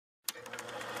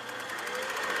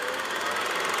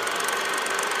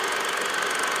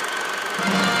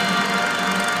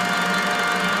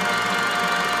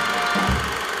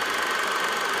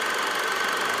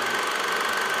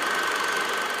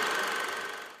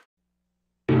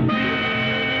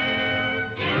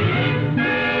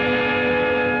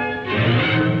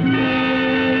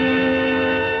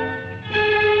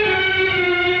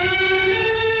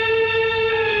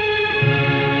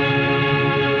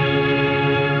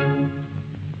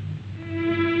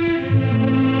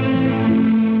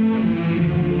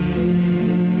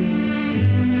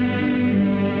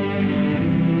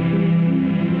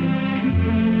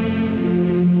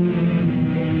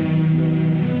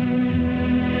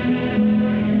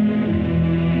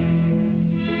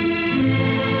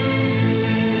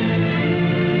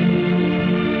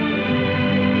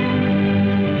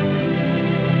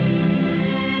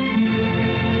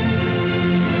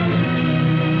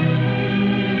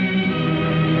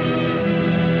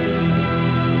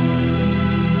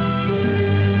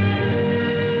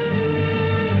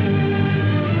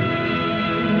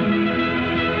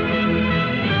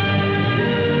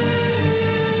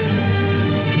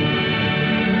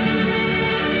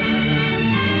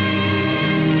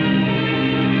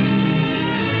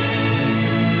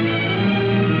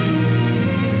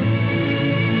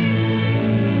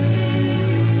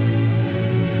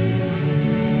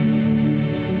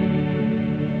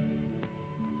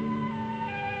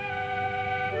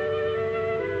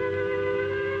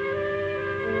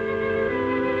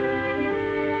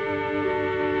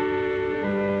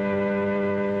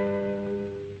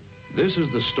This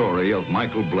is the story of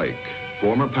Michael Blake,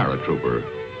 former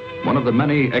paratrooper, one of the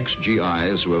many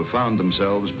ex-GIs who have found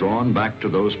themselves drawn back to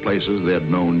those places they had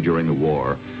known during the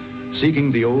war,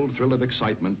 seeking the old thrill of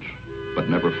excitement, but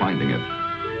never finding it.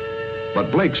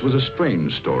 But Blake's was a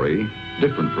strange story,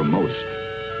 different from most.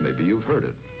 Maybe you've heard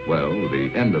it. Well,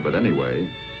 the end of it anyway.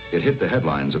 It hit the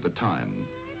headlines at the time.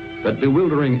 That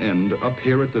bewildering end up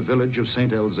here at the village of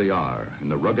Saint-Elzéar in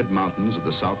the rugged mountains of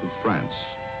the south of France.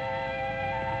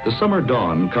 The summer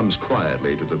dawn comes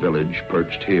quietly to the village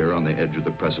perched here on the edge of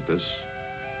the precipice.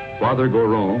 Father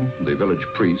Goron, the village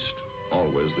priest,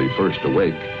 always the first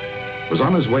awake, was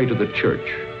on his way to the church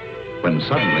when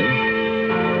suddenly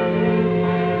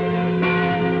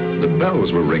the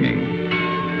bells were ringing.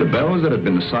 The bells that had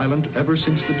been silent ever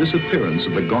since the disappearance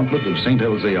of the gauntlet of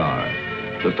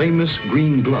Saint-Elzéar, the famous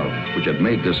green glove which had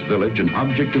made this village an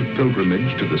object of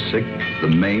pilgrimage to the sick, the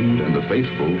maimed, and the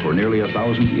faithful for nearly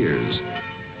 1,000 years.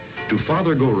 To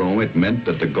Father Goron, it meant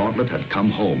that the gauntlet had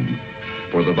come home,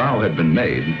 for the vow had been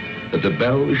made that the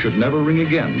bell should never ring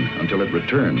again until it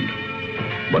returned.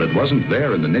 But it wasn't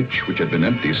there in the niche which had been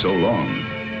empty so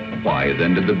long. Why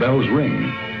then did the bells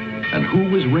ring? And who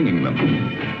was ringing them?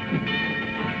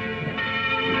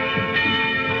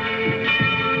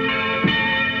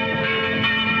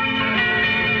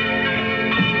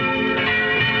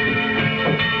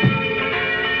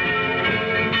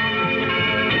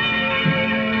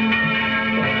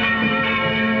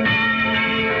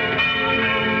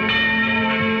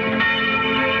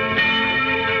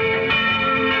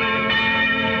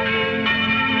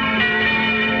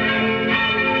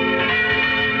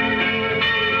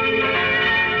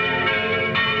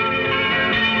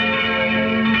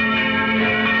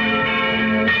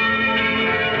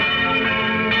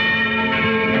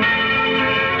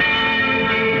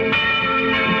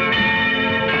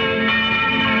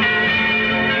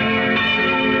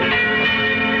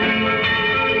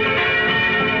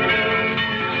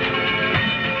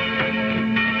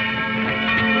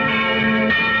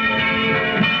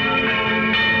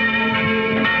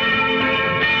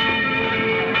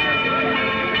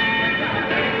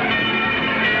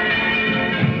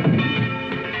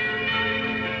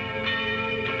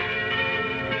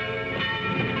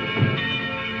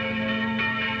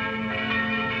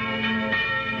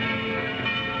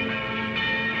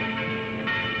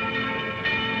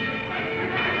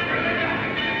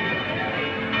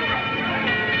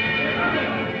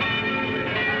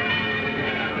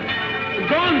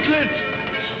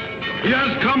 He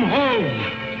has come home.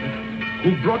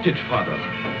 Who brought it, Father?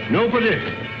 Nobody.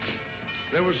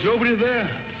 There was nobody there.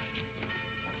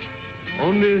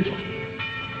 Only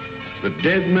the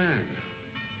dead man.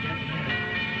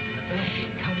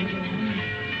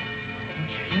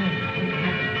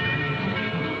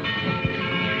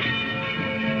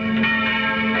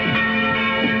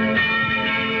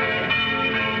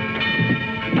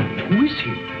 Who is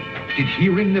he? Did he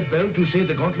ring the bell to say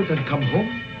the gauntlet had come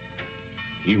home?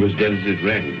 He was dead as it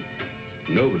rang.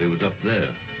 Nobody was up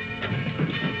there.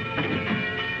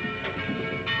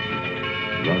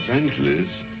 Los Angeles,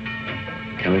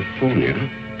 California,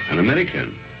 an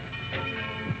American.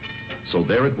 So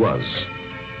there it was.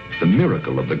 The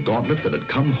miracle of the gauntlet that had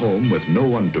come home with no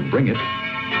one to bring it,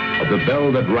 of the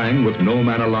bell that rang with no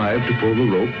man alive to pull the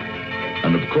rope,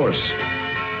 and of course,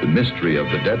 the mystery of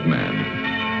the dead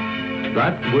man.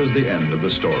 That was the end of the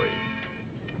story.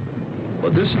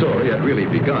 But this story had really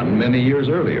begun many years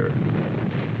earlier.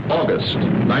 August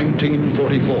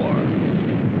 1944.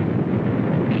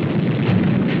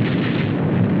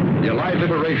 The Allied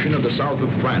liberation of the south of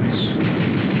France.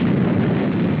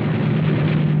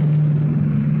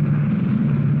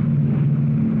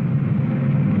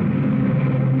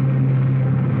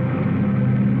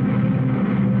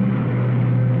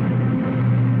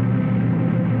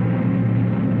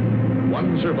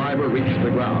 One survivor reached the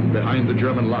ground behind the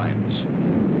German lines.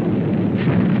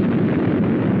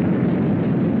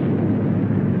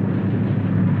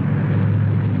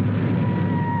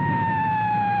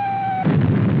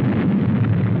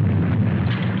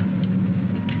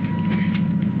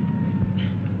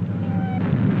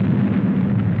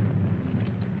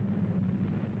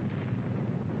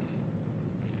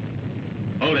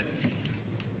 Hold it.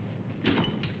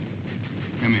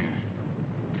 Come here.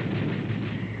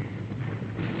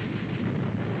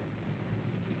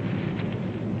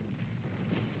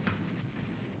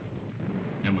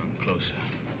 Come on, closer.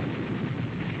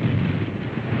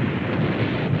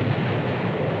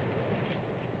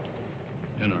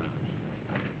 Turn around.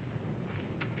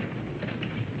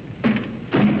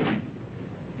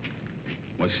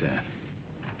 What's that?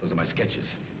 Those are my sketches.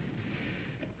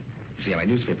 See, I'm a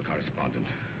newspaper correspondent.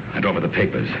 I drove over the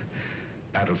papers.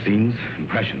 Battle scenes,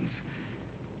 impressions.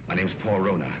 My name's Paul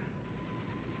Rona.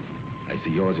 I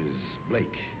see yours is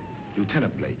Blake.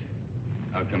 Lieutenant Blake.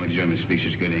 How come a German speaks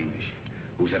such good English?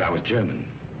 Who said I was German?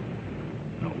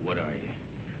 No, what are you?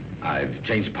 I've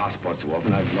changed passports so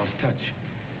often I've lost touch.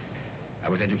 I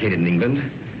was educated in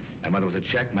England. My mother was a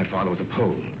Czech, my father was a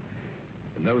Pole.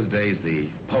 In those days,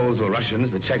 the Poles were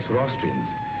Russians, the Czechs were Austrians.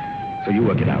 So you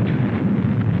work it out.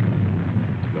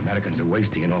 You Americans are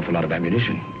wasting an awful lot of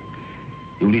ammunition.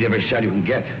 You'll need every shell you can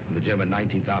get when the German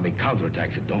 19th Army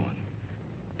counterattacks at dawn.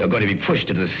 You're going to be pushed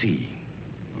into the sea.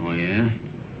 Oh, yeah?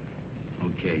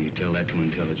 Okay, you tell that to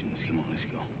intelligence. Come on, let's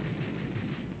go.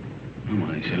 Come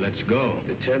on, I said, let's go.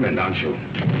 Determined, aren't you?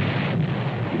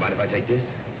 You mind if I take this?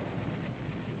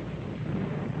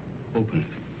 Open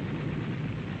it.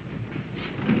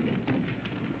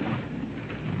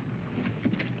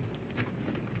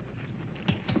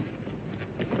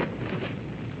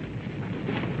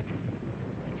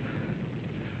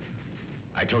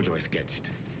 I told you I sketched.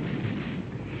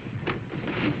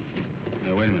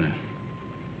 Now, wait a minute.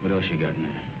 What else you got in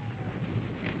there?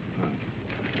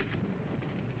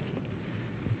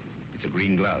 It's a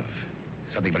green glove.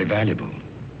 Something very valuable.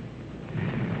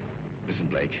 Listen,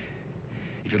 Blake.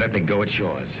 If you let me go, it's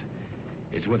yours.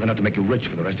 It's worth enough to make you rich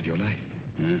for the rest of your life.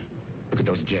 Huh? Look at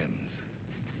those gems.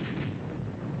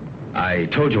 I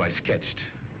told you I sketched.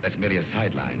 That's merely a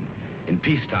sideline. In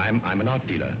peacetime, I'm an art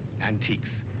dealer. Antiques.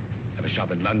 I have a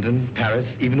shop in London, Paris,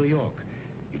 even New York.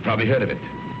 You've probably heard of it.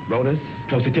 Rona's,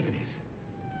 close to Tiffany's.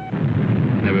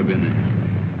 Never been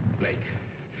there.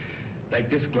 Blake,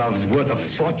 this glove is worth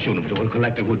a fortune to a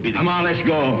collector who'd be the... Come on, let's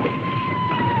go.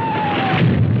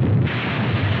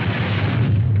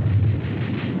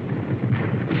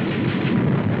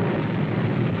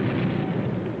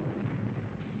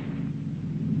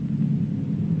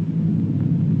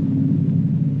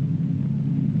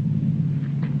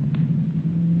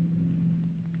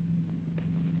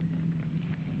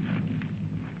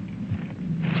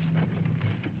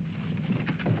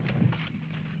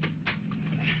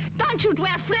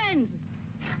 We're friends.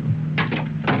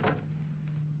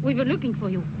 We were looking for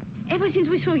you. Ever since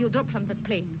we saw you drop from that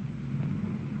plane.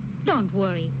 Don't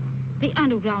worry. The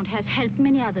underground has helped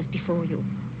many others before you.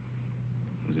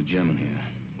 There's a German here.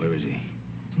 Where is he?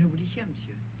 Nobody here,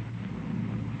 monsieur.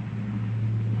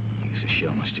 I guess the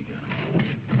shell must have got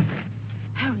him.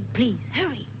 Hurry, please,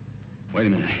 hurry. Wait a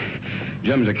minute.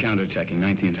 Germans are counterattacking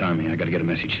 19th Army. I gotta get a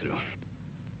message through.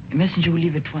 A messenger will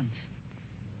leave at once.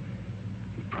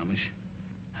 You promise?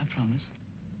 I promise.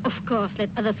 Of course, let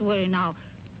others worry now.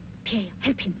 Pierre,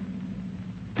 help him.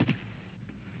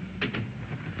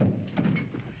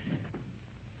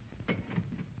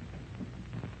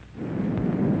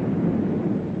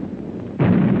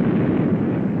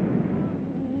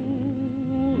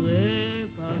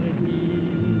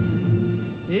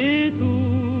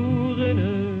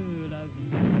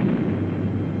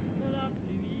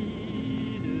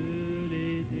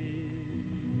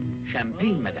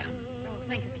 Champagne, madame. Oh,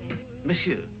 thank you, Pierre.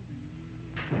 Monsieur.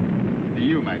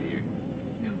 You, my dear.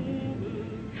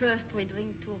 First we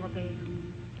drink to Robert.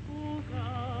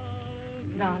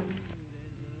 Darling,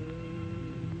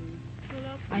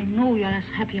 I know you're as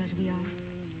happy as we are.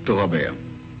 To Robert.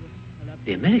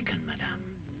 The American, madame.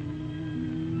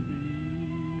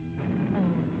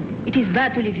 Oh, it is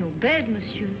bad to leave your bed,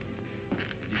 monsieur.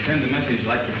 You send the message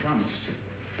like you promised.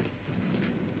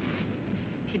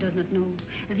 He does not know.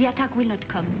 The attack will not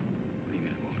come. What do you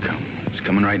mean it won't come? It's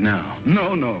coming right now.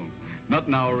 No. Not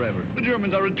now or ever. The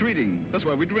Germans are retreating. That's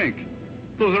why we drink.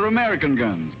 Those are American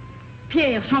guns.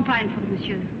 Pierre, champagne for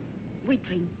monsieur. We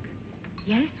drink.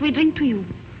 Yes, we drink to you.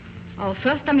 Our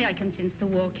first American since the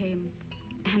war came.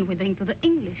 And we drink to the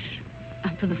English.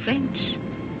 And to the French.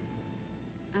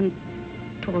 And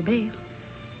to Robert.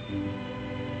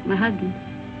 My husband.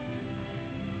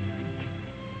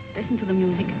 Listen to the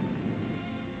music.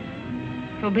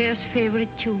 Robert's favorite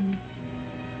tune.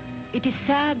 It is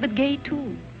sad but gay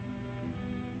too.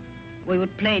 We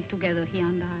would play it together, he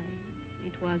and I.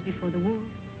 It was before the war.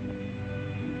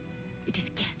 It is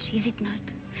catchy, is it not?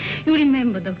 You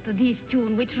remember, Doctor, this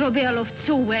tune which Robert loved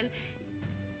so well.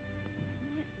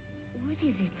 What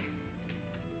is it?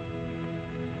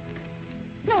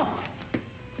 No!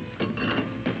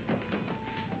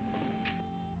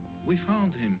 We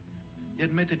found him. He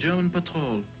had met a German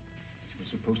patrol. He was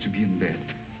supposed to be in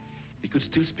bed. He could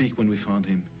still speak when we found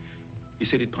him. He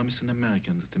said he'd promised an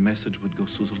American that the message would go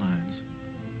through the lines.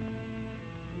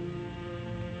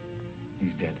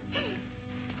 He's dead.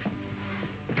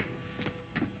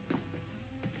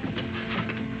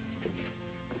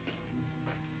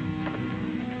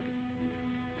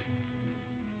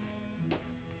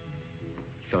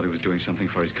 thought he was doing something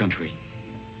for his country.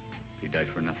 He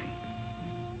died for nothing.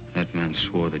 That man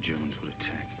swore the Germans would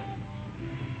attack.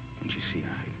 Don't you see,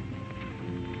 Harry?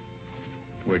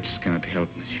 Words cannot help,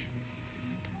 monsieur.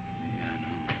 Yeah, I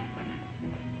know.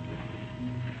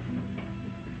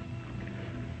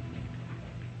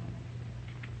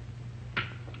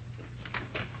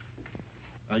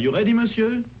 Are you ready,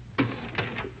 monsieur?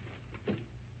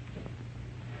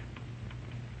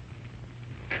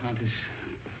 Countess.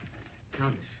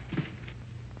 Countess.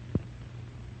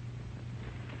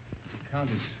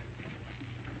 Countess.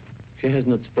 She has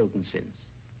not spoken since.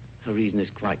 Her reason is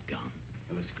quite gone.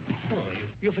 Well, let's go. Oh,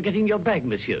 you're forgetting your bag,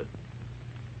 monsieur.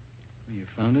 You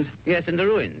found it? Yes, in the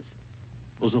ruins.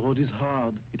 Oh, the road is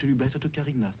hard. It will be better to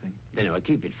carry nothing. Then I'll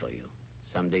keep it for you.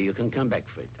 Someday you can come back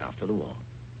for it after the war.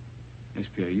 Yes,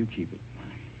 Pierre, you keep it.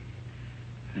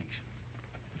 Thanks.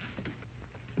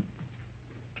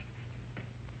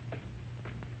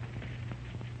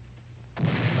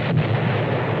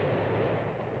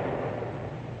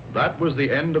 That was the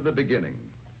end of the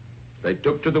beginning. They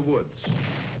took to the woods,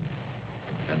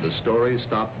 and the story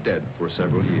stopped dead for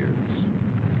several years.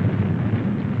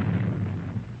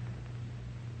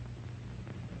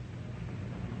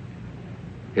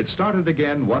 It started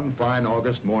again one fine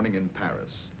August morning in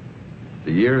Paris.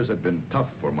 The years had been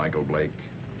tough for Michael Blake.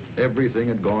 Everything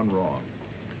had gone wrong.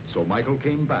 So Michael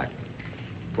came back.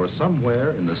 For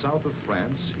somewhere in the south of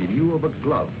France, he knew of a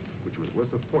glove which was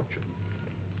worth a fortune.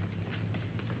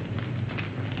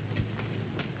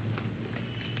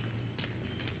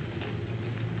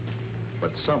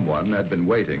 But someone had been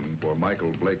waiting for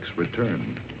Michael Blake's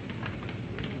return.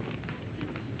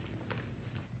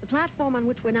 The platform on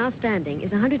which we're now standing is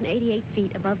 188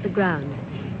 feet above the ground.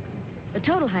 The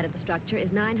total height of the structure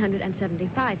is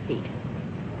 975 feet.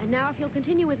 And now if you'll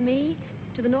continue with me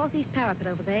to the northeast parapet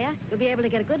over there, you'll be able to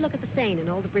get a good look at the Seine and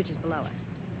all the bridges below us.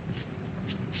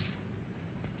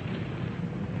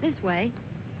 This way.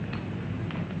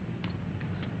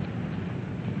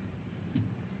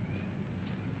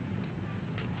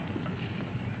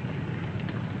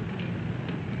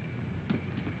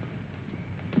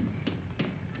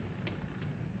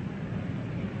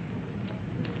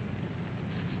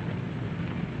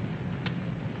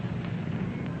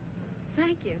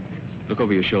 Thank you. Look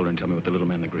over your shoulder and tell me what the little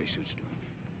man in the gray suit's doing.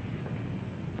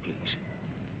 Please.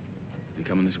 Is he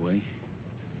coming this way?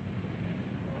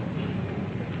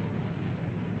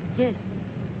 Yes,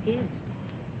 he is.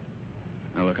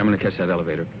 Now, look, I'm going to catch that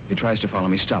elevator. If he tries to follow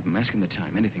me, stop him. Ask him the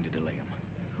time. Anything to delay him.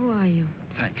 Who are you?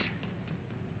 Thanks.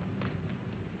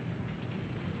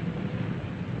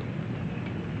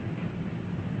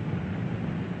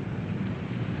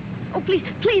 Oh,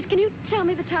 please, can you tell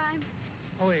me the time?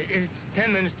 Oh, it's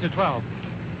 10 minutes to 12.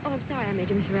 Oh, I'm sorry I made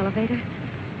you miss your elevator.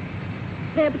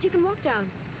 There, but you can walk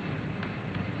down.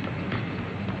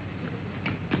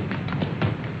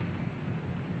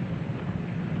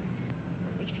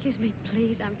 Excuse me,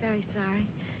 please. I'm very sorry.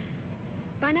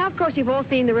 By now, of course, you've all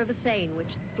seen the River Seine,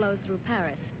 which flows through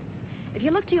Paris. If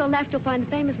you look to your left, you'll find the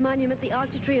famous monument, the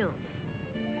Arc de Triomphe.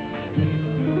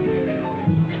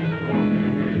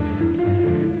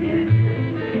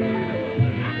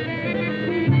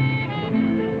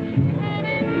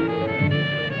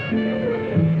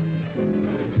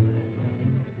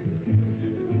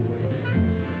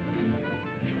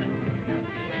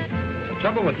 The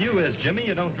trouble with you is, Jimmy,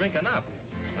 you don't drink enough.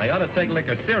 I ought to take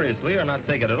liquor seriously or not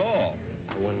take it at all.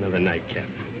 I want another nightcap.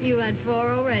 You had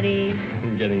 4 already.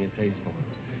 I'm getting a taste for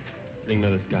it. Bring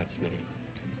another scotch, Smitty.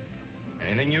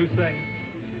 Anything you say.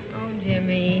 Oh,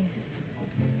 Jimmy.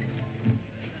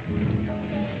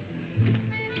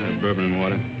 Bourbon and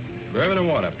water. Bourbon and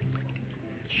water.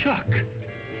 Chuck.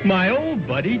 My old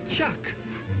buddy, Chuck.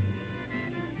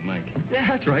 Mike. Yeah,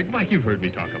 that's right. Mike, you've heard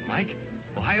me talk of Mike.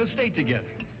 Ohio State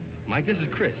together. Mike, this is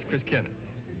Chris Kenneth.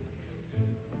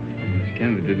 Miss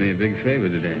Kenneth did me a big favor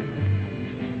today.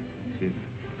 See?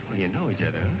 Well, you know each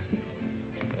other, huh?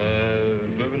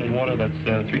 Bourbon and water, that's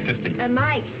 $3.50.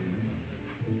 Mike.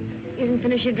 You didn't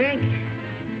finish your drink.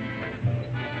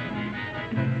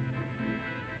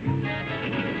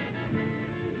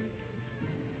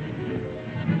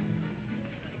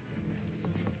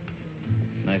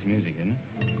 Nice music, isn't it?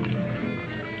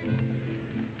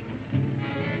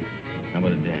 How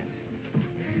about a dance?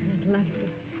 I'd love to.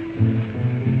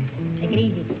 Take it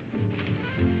easy.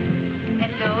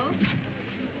 Hello?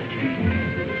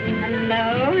 Hello?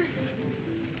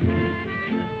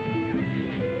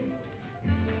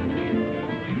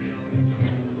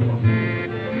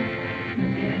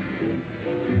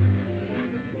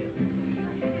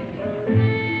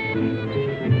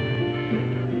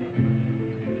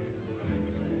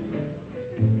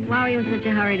 While he was with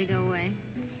such a hurry to go away?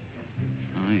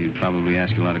 Oh, you'd probably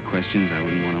ask a lot of questions I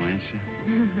wouldn't want to answer.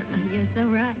 You're so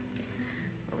right.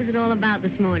 What was it all about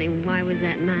this morning? Why was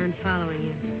that man following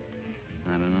you?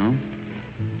 I don't know.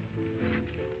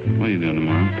 What are you doing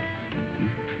tomorrow?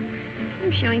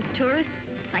 I'm showing tourists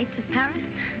sights of Paris.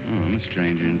 Oh, I'm a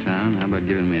stranger in town. How about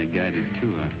giving me a guided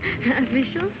tour?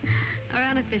 Official or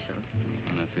unofficial?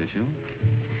 Unofficial.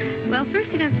 Well,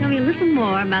 first you'd have to tell me a little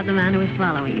more about the man who was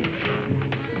following you.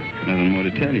 Nothing more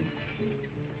to tell you.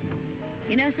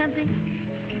 You know something?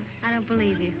 I don't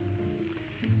believe you.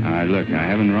 All right, look, I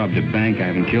haven't robbed a bank, I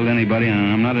haven't killed anybody,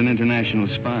 and I'm not an international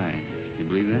spy. You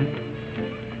believe that?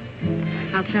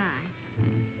 I'll try.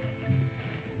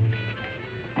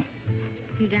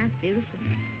 You dance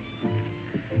beautifully.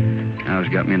 Now it's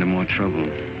got me into more trouble.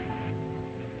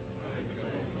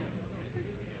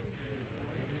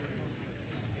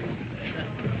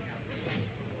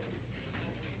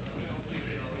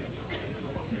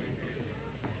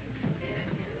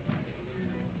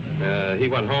 He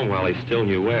went home while he still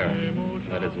knew where.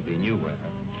 That is, if he knew where.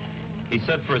 He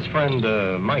said for his friend,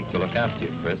 Mike, to look after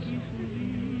you, Chris.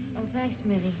 Oh, thanks,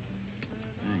 Millie.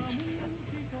 Thanks.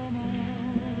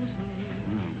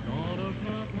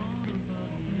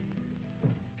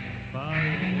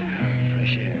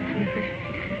 Fresh air.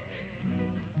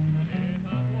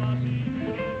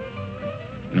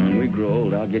 When we grow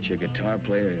old, I'll get you a guitar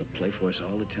player who'll play for us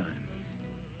all the time.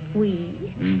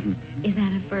 We? Mm-hmm. Is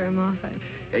that a firm offer?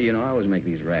 Hey, you know, I always make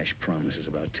these rash promises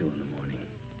about 2 in the morning.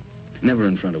 Never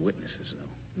in front of witnesses, though.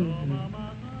 Mm-hmm.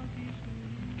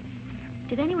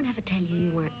 Did anyone ever tell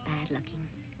you weren't bad looking?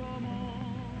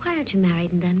 Why aren't you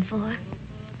married and done for?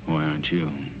 Why aren't you?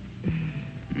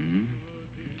 Hmm?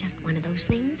 Just one of those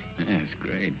things? Yeah, it's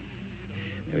great.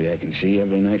 Maybe I can see you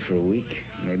every night for a week.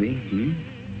 Maybe. Hmm?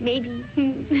 Maybe.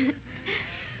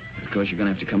 Of course, you're going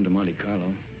to have to come to Monte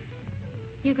Carlo.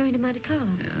 You're going to Monte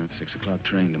Carlo? Yeah, 6 o'clock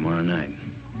train tomorrow night.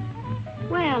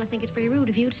 Well, I think it's very rude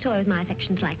of you to toy with my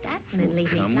affections like that and then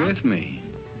leave me. Come with me.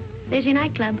 There's your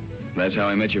nightclub. That's how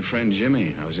I met your friend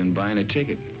Jimmy. I was in buying a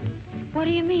ticket. What do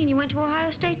you mean? You went to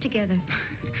Ohio State together.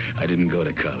 I didn't go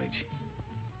to college.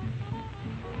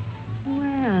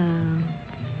 Well...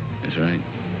 That's right.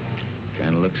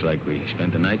 Kind of looks like we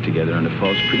spent the night together under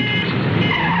false pretenses.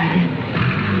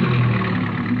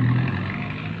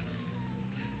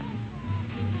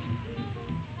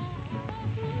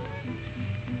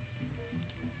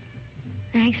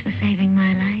 Thanks for saving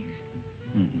my life.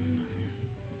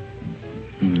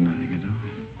 Nothing. Nothing at all.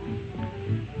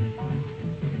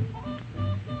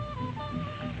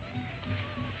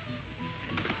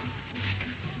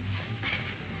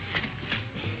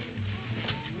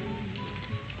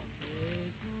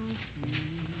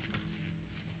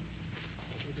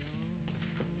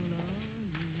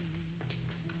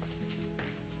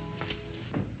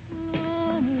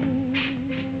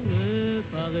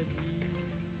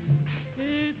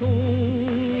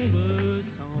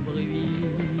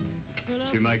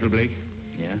 Michael Blake?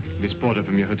 Yeah? This porter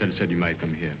from your hotel said you might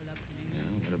come here. Yeah,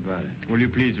 what about it? Will you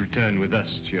please return with us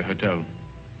to your hotel?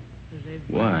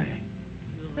 Why?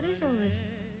 What is all this?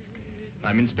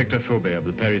 I'm Inspector Faubert of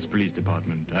the Paris Police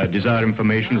Department. I desire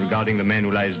information regarding the man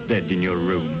who lies dead in your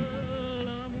room.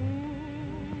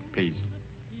 Please.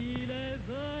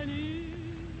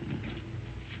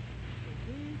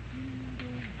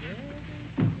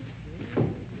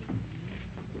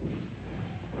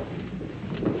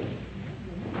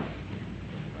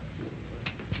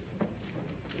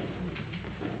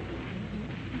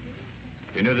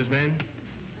 You know this man?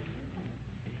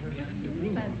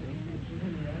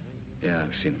 Yeah,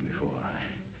 I've seen him before.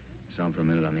 I saw him for a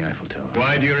minute on the Eiffel Tower.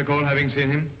 Why do you recall having seen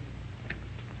him?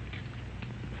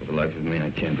 For the life of me,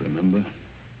 I can't remember.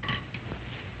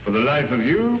 For the life of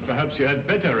you, perhaps you had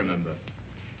better remember.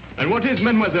 And what is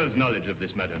Mademoiselle's knowledge of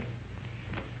this matter?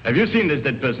 Have you seen this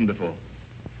dead person before?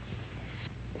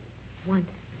 Once.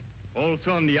 Also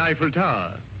on the Eiffel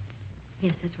Tower?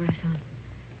 Yes, that's where I saw him.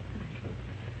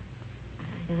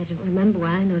 I don't remember why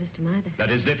I noticed him either. That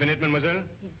is definite, mademoiselle?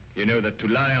 Yes. You know that to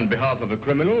lie on behalf of a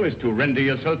criminal is to render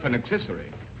yourself an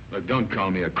accessory. Look, don't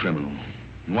call me a criminal.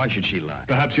 Why should she lie?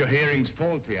 Perhaps your hearing's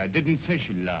faulty. I didn't say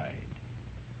she lied.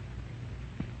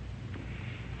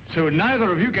 So neither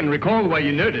of you can recall why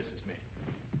you noticed me.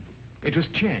 It was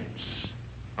chance,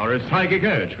 or a psychic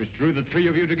urge which drew the 3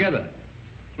 of you together.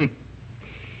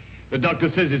 The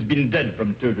doctor says he's been dead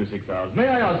from 2 to 6 hours. May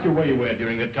I ask you where you were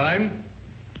during that time?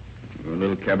 A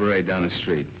little cabaret down the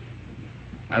street.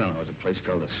 I don't know, it was a place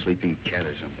called the Sleeping Cat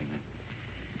or something.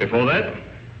 Before that?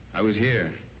 I was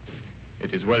here.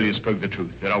 It is well you spoke the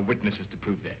truth. There are witnesses to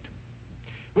prove that.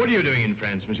 What are you doing in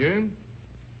France, monsieur?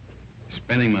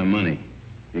 Spending my money.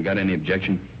 You got any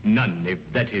objection? None, if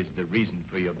that is the reason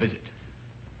for your visit.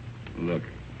 Look,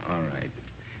 all right.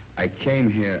 I came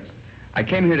here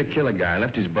to kill a guy. I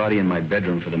left his body in my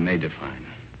bedroom for the maid to find.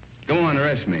 Go on,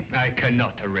 arrest me. I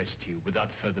cannot arrest you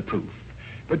without further proof.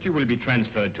 But you will be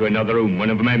transferred to another room. One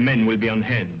of my men will be on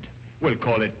hand. We'll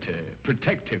call it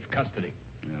protective custody.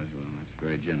 Yes, well, that's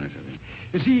very generous of you.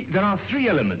 You see, there are 3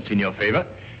 elements in your favor.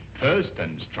 First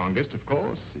and strongest, of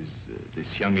course, is this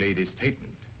young lady's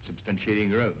statement, substantiating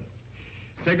her own.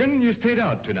 Second, you stayed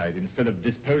out tonight instead of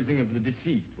disposing of the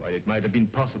deceased while it might have been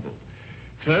possible.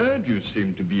 Third, you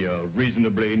seem to be a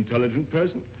reasonably intelligent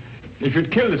person. If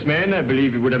you'd killed this man, I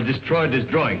believe you would have destroyed this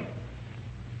drawing.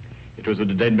 It was in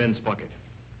the dead man's pocket.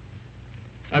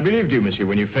 I believed you, monsieur,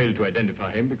 when you failed to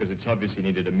identify him, because it's obvious he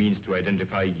needed a means to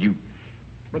identify you.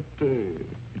 But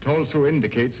it also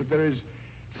indicates that there is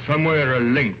somewhere a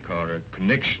link or a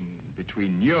connection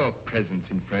between your presence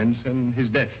in France and his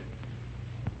death.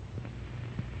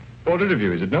 Portrait of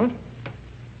you, is it not?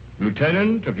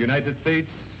 Lieutenant of United States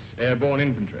Airborne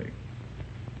Infantry.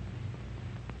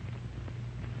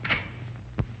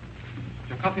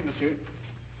 Your coffee, monsieur.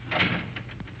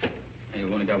 Hey,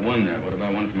 you've only got one there. What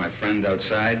about one for my friend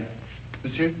outside?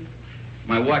 Monsieur?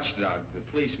 My watchdog, the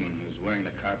policeman who's wearing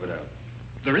the carpet out.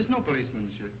 There is no policeman,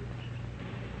 monsieur.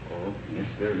 Oh, yes,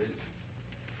 there it is.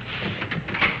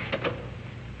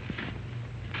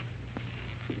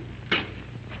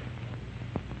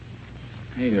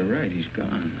 Hey, you're right. He's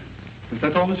gone. Is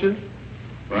that all, monsieur?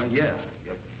 Well, yeah.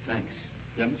 Yep. Thanks.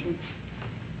 Yeah, monsieur.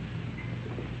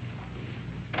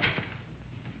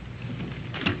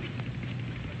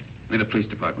 May the police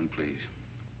department, please.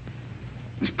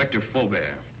 Inspector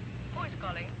Faubert. Who is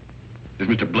calling? This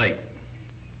is Mr. Blake.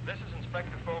 This is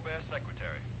Inspector Faubert's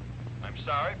secretary. I'm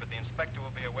sorry, but the inspector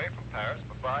will be away from Paris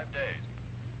for 5 days.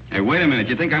 Hey, wait a minute.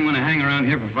 You think I'm going to hang around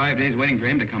here for 5 days waiting for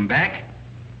him to come back?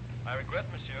 I regret,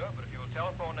 monsieur, but if you will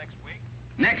telephone next week...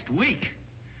 Next week?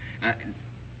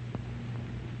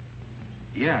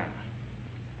 Yeah.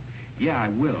 Yeah, I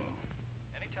will.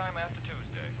 Anytime after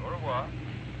Tuesday. Au revoir.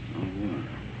 Au revoir.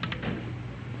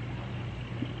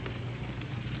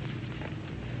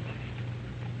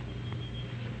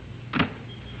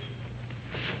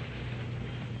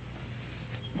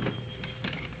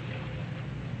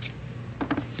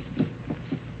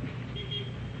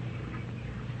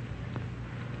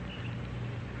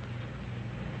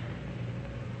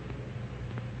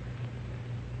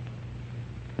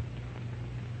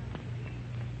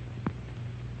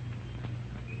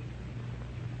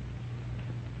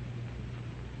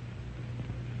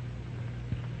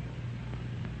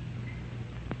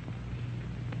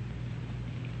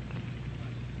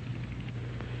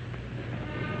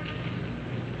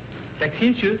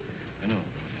 Taxi, monsieur? No.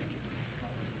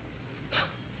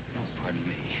 Oh, pardon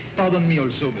me. Pardon me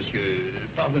also, monsieur.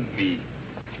 Pardon me.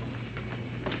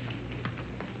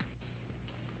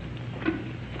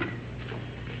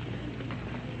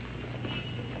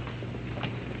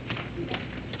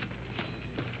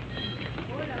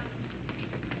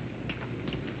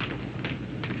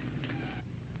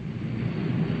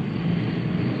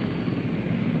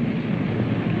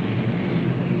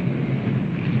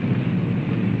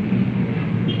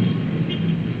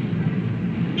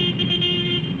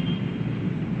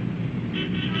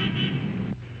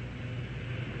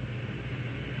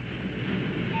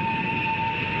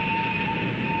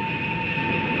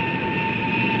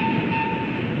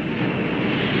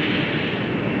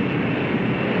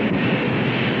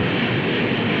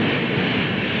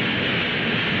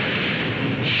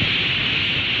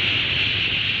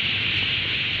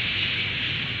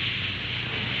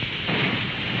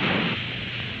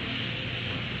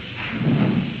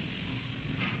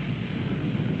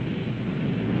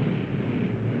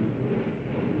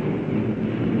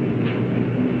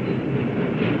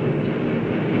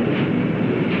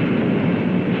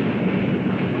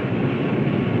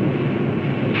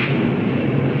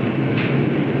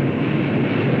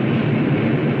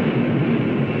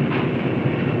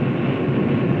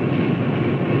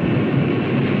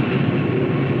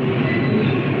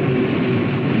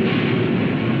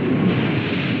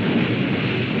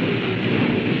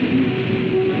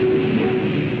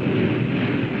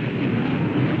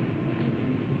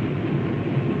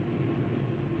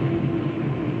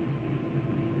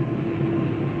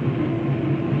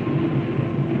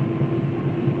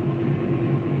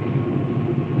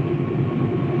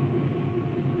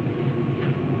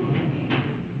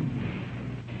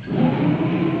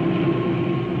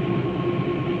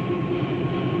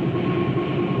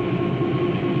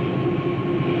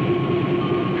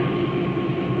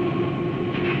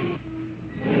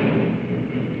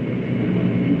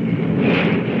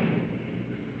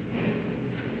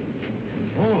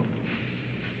 Oh.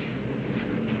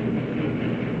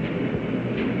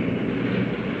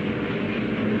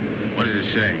 What does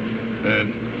it say?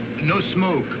 No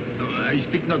smoke. I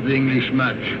speak not the English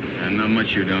much. Not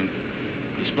much you don't.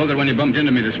 You spoke it when you bumped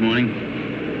into me this morning.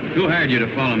 Who hired you to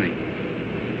follow me?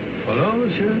 Follow,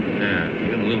 monsieur? Yeah,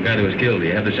 you're the little guy that was killed. Do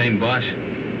you have the same boss?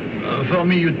 For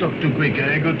me, you talk too quick.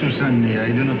 I go to Saint-Denis. I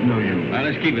do not know you. Well,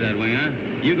 let's keep it that way, huh?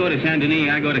 You go to Saint-Denis,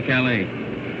 I go to Calais.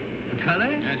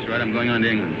 Calais? That's right, I'm going on to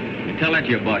England. You tell that to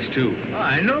your boss, too. Oh,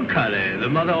 I know Calais. The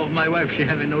mother of my wife, she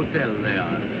have an hotel there.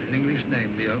 An English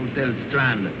name, the Hotel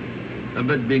Strand.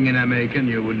 But being an American,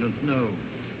 you would not know.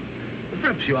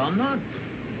 Perhaps you are not.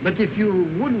 But if you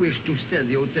would wish to sell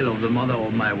the hotel of the mother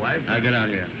of my wife... I'll get out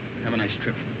here. Have a nice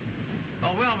trip.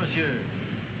 Au revoir, monsieur.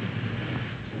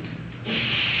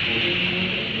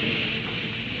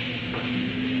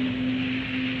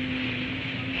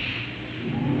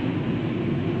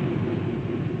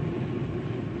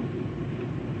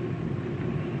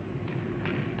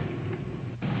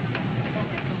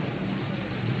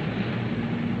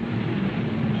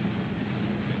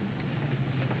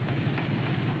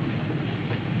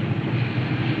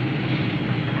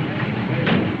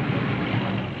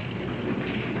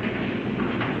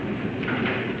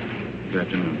 Good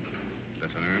afternoon.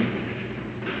 That's an urn?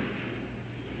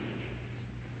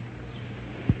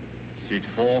 Seat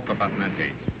 4, compartment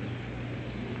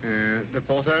 8. The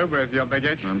porter, where's your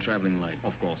baggage? I'm traveling light.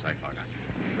 Of course, I forgot.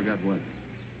 Forgot what?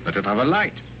 But to travel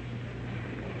light.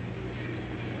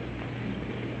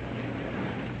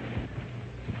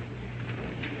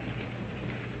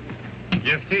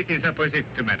 Your seat is opposite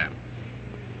to Madame.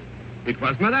 It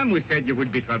was Madame who said you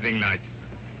would be traveling light.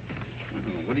 Oh,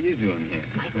 what are you doing here?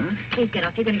 Michael, please get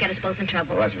off. You're going to get us both in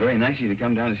trouble. Well, that's very nice of you to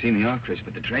come down to see me off, Chris,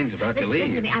 but the train's about to Listen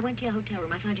to leave. me. I went to your hotel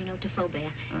room. I found your note to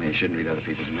Faubert. Oh, you shouldn't read other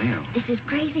people's mail. This is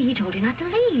crazy. He told you not to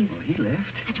leave. Well, he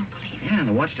left. I don't believe it. Yeah, and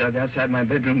the watchdog outside my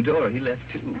bedroom door, he left,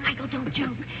 too. Michael, don't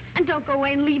joke. And don't go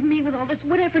away and leave me with all this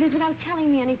whatever it is without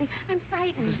telling me anything. I'm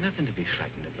frightened. There's nothing to be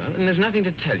frightened about, and there's nothing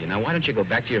to tell you. Now, why don't you go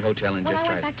back to your hotel and Well, just I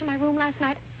try went back to my room last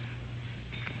night.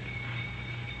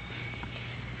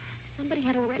 Somebody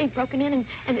had already broken in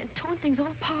and torn things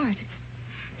all apart.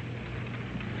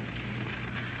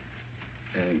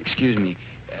 Excuse me.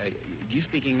 Do you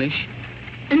speak English?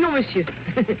 No, monsieur. You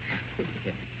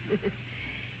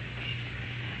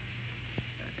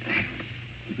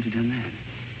could have done that.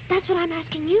 That's what I'm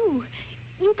asking you.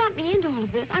 You got me into all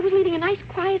of this. I was leading a nice,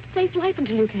 quiet, safe life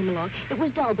until you came along. It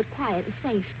was dull, but quiet and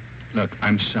safe. Look,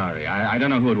 I'm sorry. I don't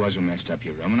know who it was who messed up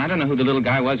your room, and I don't know who the little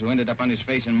guy was who ended up on his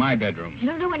face in my bedroom. You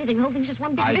don't know anything. The whole thing's just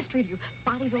one big mystery to you.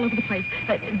 Bodies all over the place.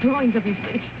 Drawings of you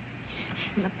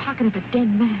in the pocket of a dead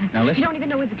man. Now, listen. You don't even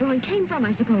know where the drawing came from,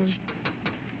 I suppose.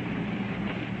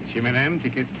 Monsieur, madame,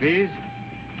 ticket, please.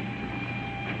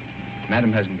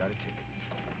 Madam hasn't got a ticket.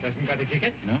 Doesn't got a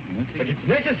ticket? No ticket. But it's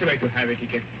necessary to have a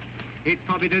ticket. It's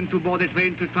forbidden to board a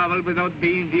train to travel without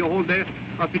being the holder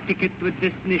of a ticket to a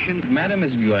destination. Madam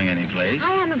isn't going anyplace.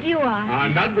 I am if you are.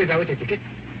 Not without a ticket.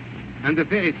 And the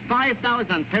fare is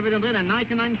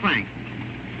 5,799 francs.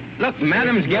 Look,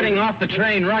 Madam's getting off the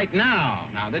train right now.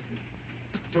 Now, this...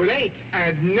 Too late.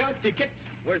 And no ticket.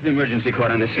 Where's the emergency cord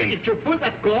on this thing? If you pull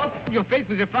that cord, you're faced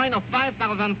with a fine of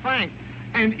 5,000 francs.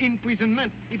 And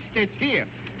imprisonment. It states here,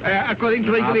 according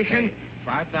to regulation... Okay.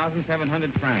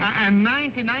 5,700 francs. And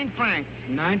 99 francs.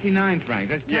 99 francs.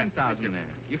 That's 10,000 Yes,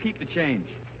 there. You keep the change.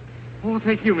 Oh,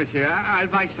 thank you, monsieur. I'll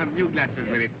buy some new glasses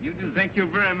with it. You do. Thank you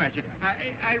very much.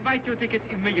 I'll write your ticket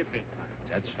immediately.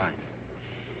 That's fine.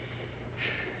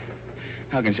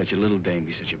 How can such a little dame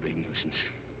be such a big nuisance?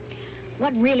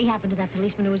 What really happened to that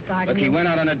policeman who was guarding Look, he him? went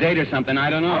out on a date or something. I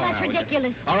don't know. Oh, that's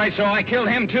ridiculous. All right, so I killed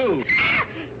him, too.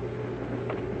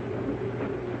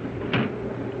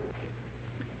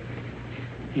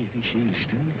 You think she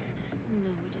understood?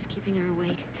 No, we're just keeping her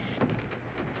awake.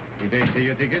 Did they see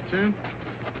your ticket, sir?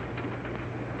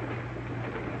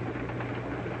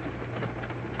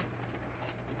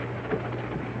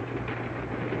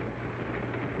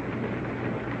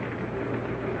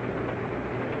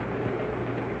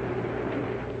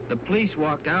 The police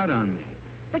walked out on me.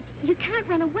 But you can't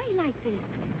run away like this.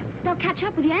 They'll catch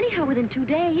up with you anyhow within 2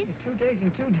 days.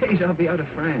 In 2 days, I'll be out of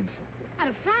France. Out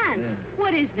of France? Yeah.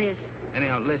 What is this?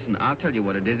 Anyhow, listen, I'll tell you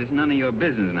what it is. It's none of your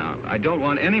business now. I don't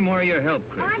want any more of your help,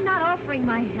 Chris. I'm not offering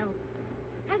my help.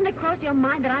 Hasn't it crossed your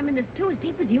mind that I'm in this too as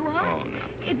deep as you are? Oh, no.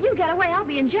 If you get away, I'll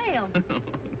be in jail.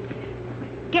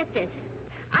 Get this.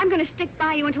 I'm going to stick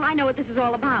by you until I know what this is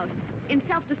all about. In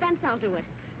self-defense, I'll do it.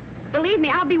 Believe me,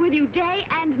 I'll be with you day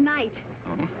and night.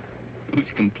 Oh?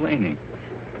 Who's complaining?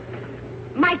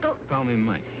 Michael. Call me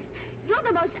Mike. You're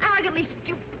the most arrogantly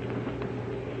stupid...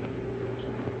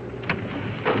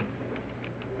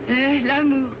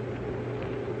 L'amour.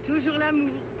 Toujours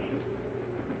l'amour.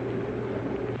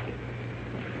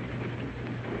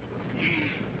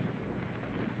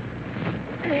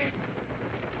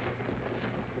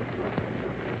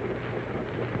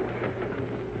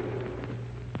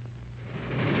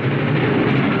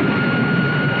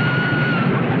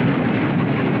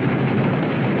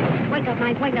 Wake up,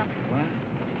 Mike, wake up. What?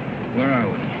 Where are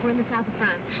we? We're in the south of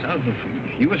France. South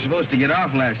of... You were supposed to get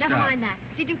off last Never stop. mind that.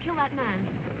 Did you kill that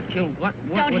man? Kill what? Don't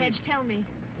what hedge, is- tell me.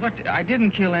 What? I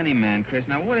didn't kill any man, Chris.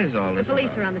 Now, what is all The this police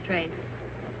about? are on the train.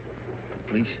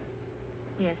 Police?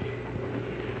 Yes.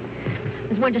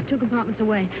 There's one just 2 compartments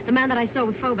away. The man that I saw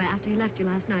with Faubourg after he left you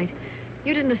last night.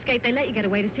 You didn't escape. They let you get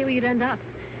away to see where you'd end up.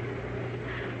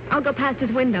 I'll go past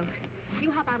his window.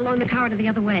 You hop out along the corridor the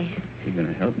other way. You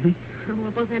gonna help me?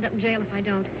 We'll both end up in jail if I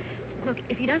don't. Look,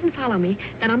 if he doesn't follow me,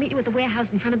 then I'll meet you at the warehouse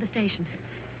in front of the station.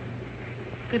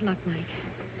 Good luck, Mike.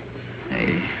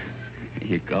 Hey,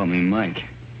 you call me Mike.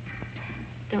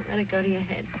 Don't let it go to your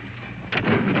head.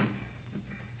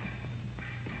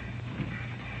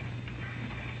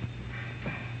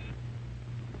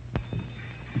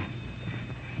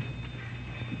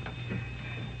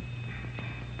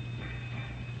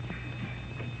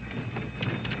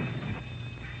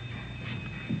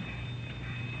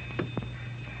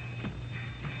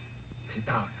 Sit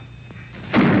down.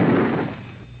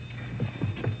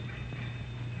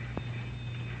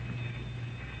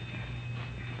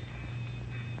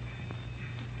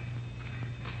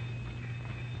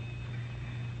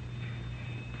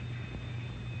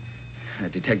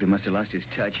 That detective must have lost his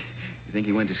touch. You think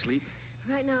he went to sleep?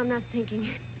 Right now, I'm not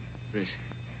thinking. Chris,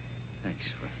 thanks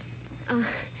for...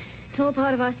 It's all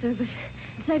part of our service.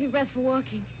 Save your breath for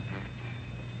walking.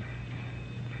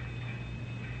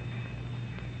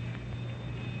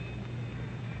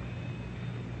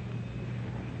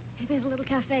 Hey, there's a little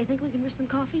cafe. Think we can risk some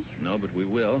coffee? No, but we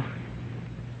will.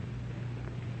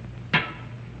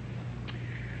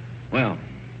 Well,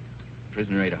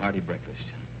 prisoner ate a hearty breakfast.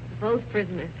 Both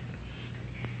prisoners.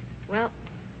 Well,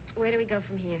 where do we go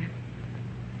from here?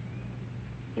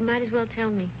 You might as well tell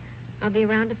me. I'll be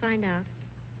around to find out.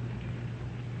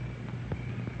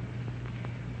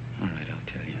 All right, I'll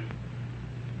tell you.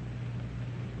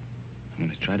 I'm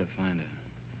going to try to find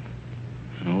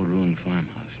an old ruined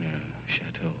farmhouse near a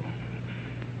chateau.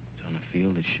 It's on a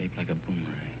field that's shaped like a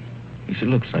boomerang. At least it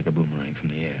looks like a boomerang from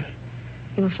the air.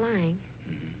 You were flying?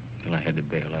 Mm-hmm. Till I had to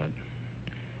bail out.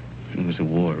 It was a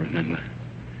war, remember?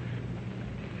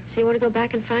 So you want to go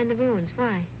back and find the ruins.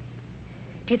 Why?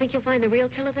 Do you think you'll find the real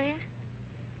killer there?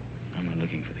 I'm not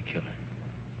looking for the killer.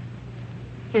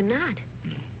 You're not?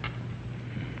 No.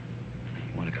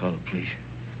 Want to call the police?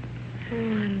 Oh, I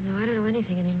don't know. I don't know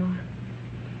anything anymore.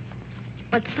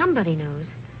 But somebody knows.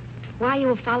 Why you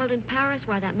were followed in Paris,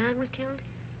 why that man was killed.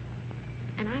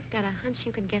 And I've got a hunch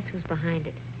you can guess who's behind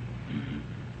it.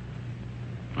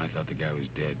 I thought the guy was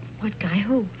dead. What guy?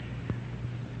 Who?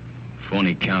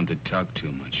 Phony count that talked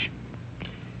too much.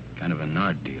 Kind of an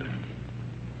art dealer.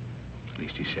 At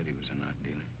least he said he was an art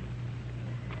dealer.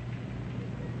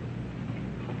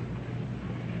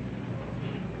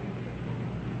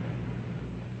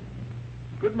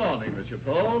 Good morning, Monsieur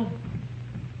Paul.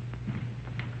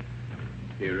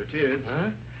 Here it is.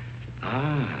 Huh?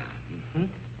 Ah, mm-hmm.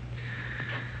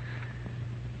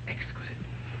 Exquisite.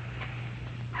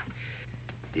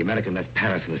 The American left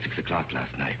Paris at 6 o'clock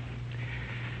last night.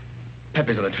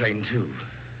 Pepper's on the train, too.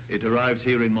 It arrives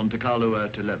here in Monte Carlo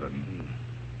at 11.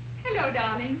 Hello,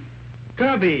 darling.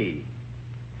 Kirby!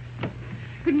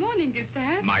 Good morning,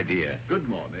 Gustave. My dear. Good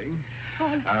morning.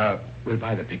 Paul. We'll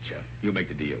buy the picture. You make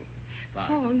the deal.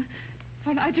 Paul,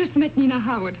 I just met Nina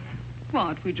Howard.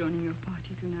 What, we're joining your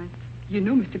party tonight. You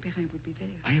know Mr. Perrin would be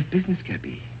there. I have business,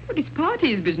 Kirby. But his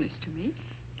party is business to me.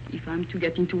 If I'm to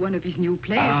get into one of his new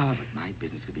plays... But my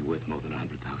business could be worth more than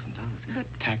 $100,000. But...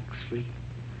 Tax-free.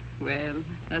 Well,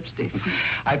 that's different.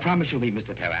 I promise you'll meet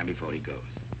Mr. Perrin before he goes.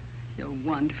 You're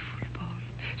wonderful, Paul.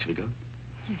 Shall we go?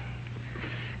 Yes.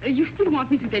 You still want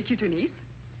me to take you to Nice?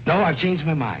 No, I've changed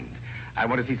my mind. I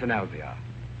want to see Saint Elzéar.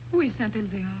 Who is Saint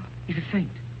Elzéar? He's a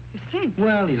saint. A saint?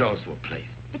 Well, he's also a place.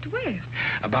 But where?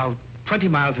 About 20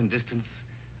 miles in distance,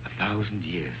 1,000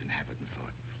 years inhabitant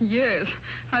thought. Yes,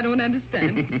 I don't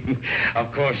understand.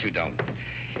 Of course you don't.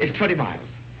 It's 20 miles.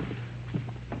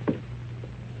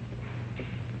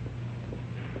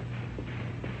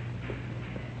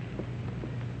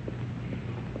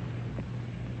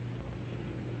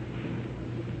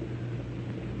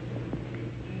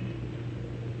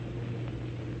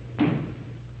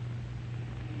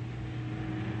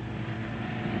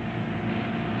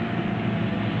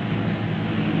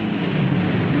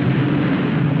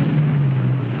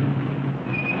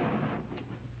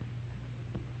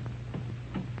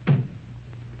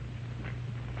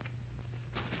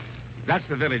 That's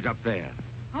the village up there.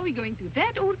 Are we going to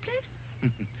that old place?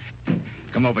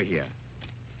 Come over here.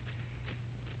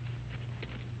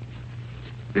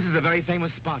 This is a very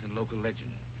famous spot in local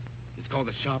legend. It's called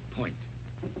the Sharp Point,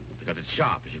 because it's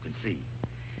sharp, as you can see.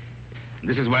 And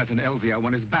this is where St. Elzevir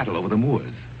won his battle over the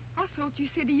Moors. I thought you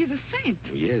said he is a saint.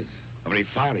 He is, a very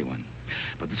fiery one.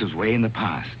 But this was way in the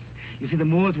past. You see, the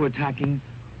Moors were attacking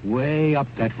way up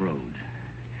that road.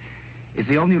 It's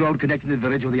the only road connecting the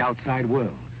village with the outside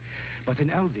world. But St.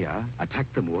 Elzevir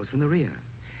attacked the Moors from the rear.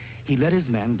 He led his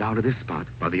men down to this spot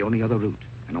by the only other route,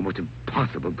 an almost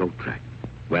impossible goat track.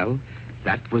 Well,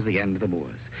 that was the end of the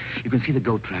Moors. You can see the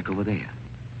goat track over there.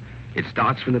 It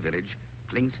starts from the village,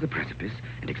 clings to the precipice,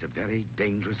 and takes a very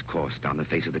dangerous course down the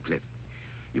face of the cliff.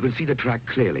 You can see the track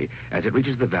clearly as it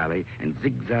reaches the valley and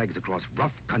zigzags across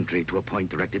rough country to a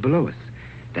point directly below us.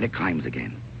 Then it climbs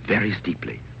again, very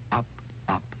steeply, up,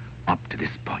 up, up to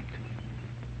this point.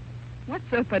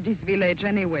 What's up at this village,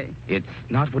 anyway? It's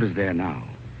not what is there now.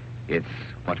 It's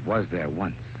what was there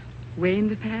once. Way in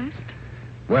the past?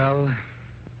 Well,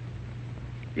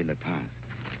 in the past.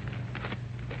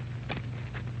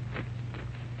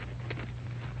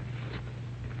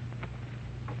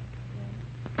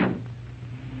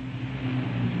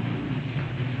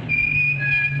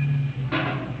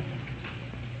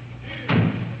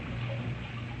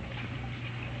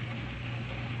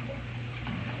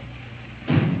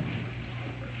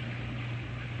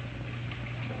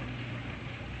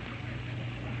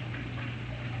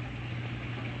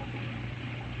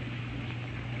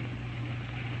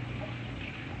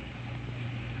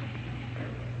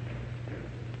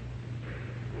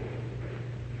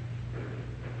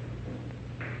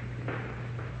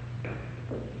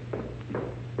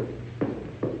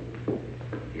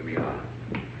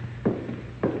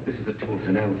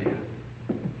 St. Elzevir.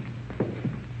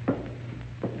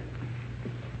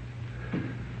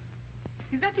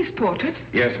 Is that his portrait?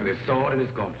 Yes, with his sword and his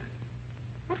gauntlet.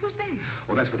 What was that?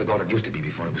 Oh, that's where the gauntlet used to be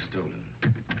before it was stolen.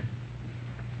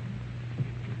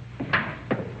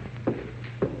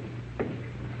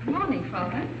 Good morning,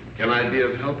 Father. Can I be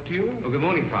of help to you? Oh, good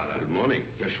morning, Father. Good morning.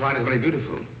 Your shrine is very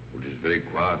beautiful. It is very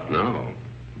quiet now.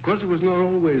 Of course, it was not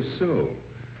always so.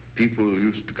 People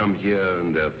used to come here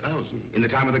in their thousands. In the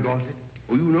time of the gauntlet?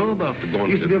 Oh, you know about the gauntlet.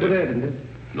 It used to be over there, didn't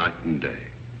it? Night and day.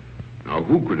 Now,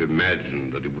 who could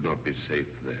imagine that it would not be safe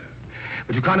there?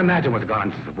 But you can't imagine what's gone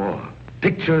on since the war.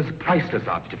 Pictures, priceless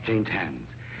objects have changed hands.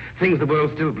 Things the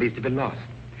world still believes to be lost.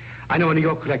 I know a New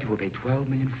York collector will pay 12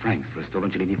 million francs for a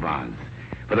stolen Cellini vase.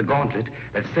 For the gauntlet,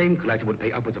 that same collector would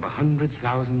pay upwards of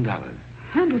 $100,000.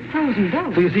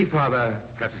 $100,000? So you see, Father,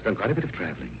 perhaps it's done quite a bit of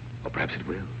traveling. Or perhaps it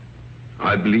will.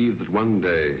 I believe that one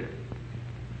day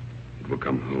it will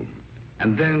come home.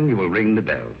 And then you will ring the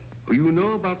bell. Oh, you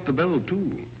know about the bell,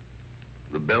 too.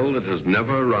 The bell that has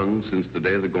never rung since the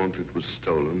day the gauntlet was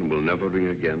stolen and will never ring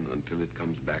again until it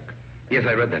comes back. Yes,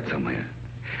 I read that somewhere.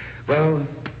 Well,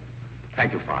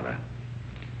 thank you, Father.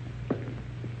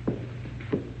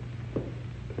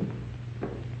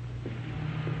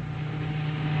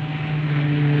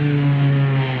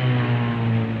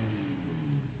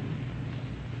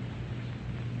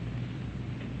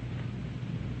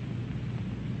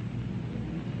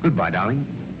 Goodbye, darling.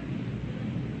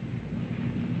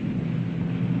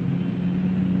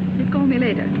 You'll call me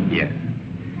later. Yes.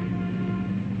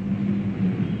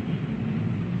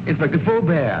 Inspector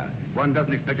Faubert, one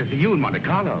doesn't expect to see you in Monte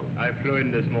Carlo. I flew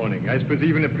in this morning. I suppose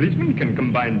even a policeman can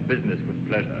combine business with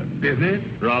pleasure. Business?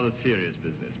 Rather serious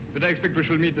business. But I expect we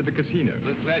shall meet at the casino.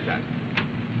 With pleasure.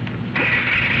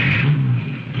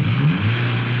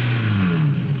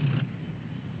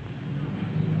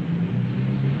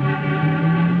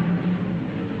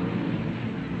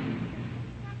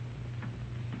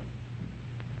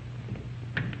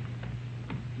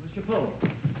 Mr. Paul,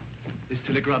 this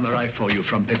telegram arrived for you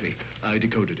from Pepe. I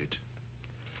decoded it.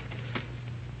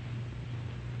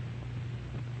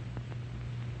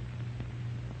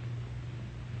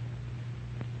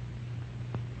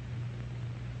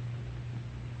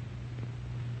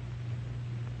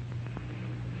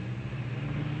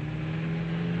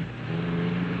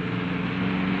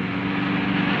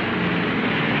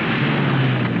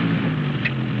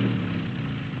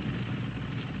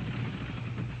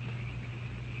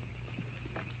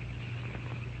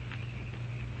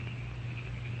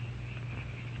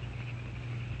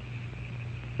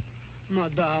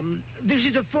 Madame, this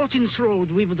is the 14th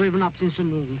road we've driven up since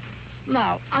noon.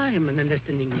 Now, I am an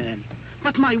understanding man,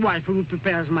 but my wife, who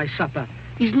prepares my supper,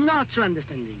 is not so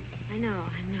understanding. I know.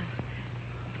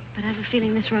 But I have a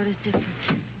feeling this road is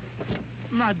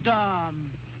different.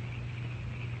 Madame.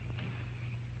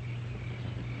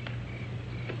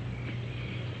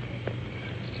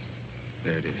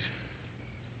 There it is.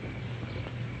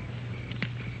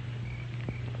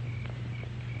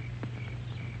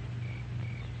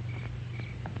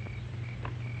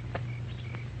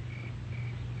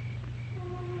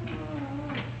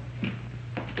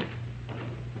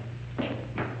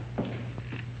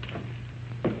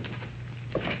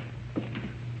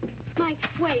 Mike,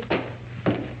 wait.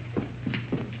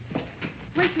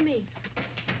 Wait for me.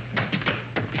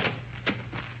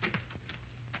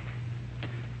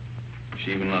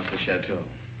 She even lost the chateau.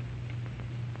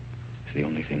 It's the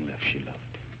only thing left she loved.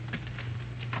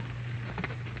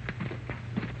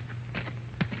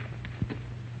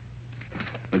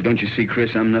 Well, don't you see,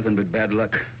 Chris, I'm nothing but bad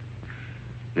luck.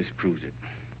 This proves it.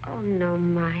 Oh, no,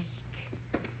 Mike.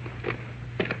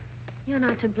 You're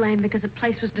not to blame because the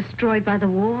place was destroyed by the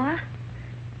war.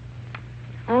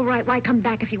 All right, why come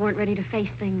back if you weren't ready to face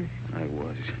things? I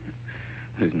was.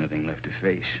 There's nothing left to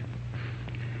face.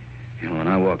 You know, when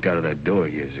I walked out of that door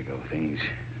years ago, things,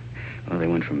 well, they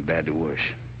went from bad to worse.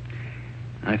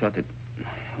 I thought that,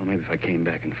 well, maybe if I came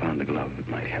back and found the glove, it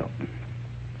might help.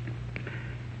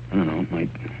 I don't know, it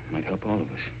might help all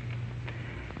of us.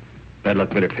 Bad luck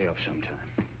better pay off sometime.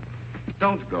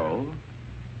 Don't go.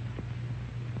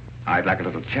 I'd like a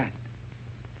little chat.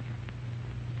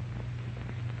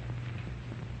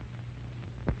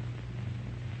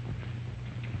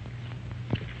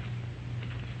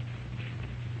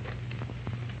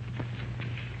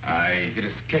 I did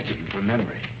a sketch of you from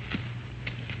memory.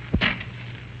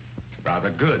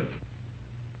 Rather good.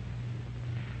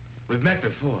 We've met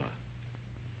before.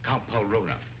 Count Paul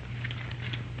Rona.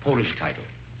 Polish title.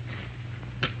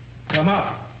 Come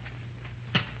up.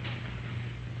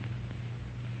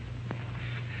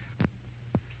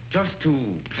 Just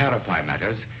to clarify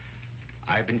matters,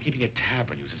 I've been keeping a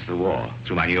tab on you since the war,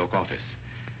 through my New York office.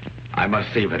 I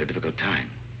must say you've had a difficult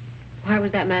time. Why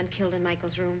was that man killed in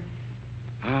Michael's room?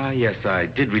 Ah, yes, I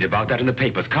did read about that in the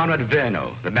papers. Conrad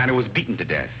Verno, the man who was beaten to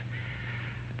death.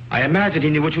 I imagined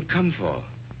he knew what you'd come for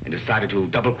and decided to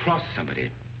double-cross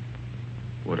somebody.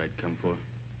 What I'd come for?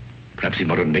 Perhaps he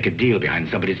wanted to make a deal behind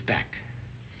somebody's back.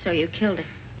 So you killed him.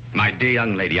 My dear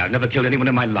young lady, I've never killed anyone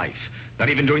in my life, not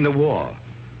even during the war.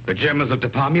 The Germans looked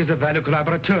upon me as a valued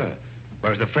collaborateur,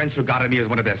 whereas the French regarded me as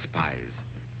one of their spies.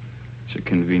 It's a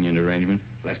convenient arrangement.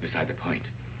 Well, that's beside the point.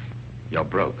 You're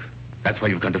broke. That's why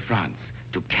you've gone to France,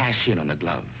 to cash in on the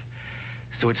glove.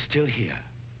 So it's still here.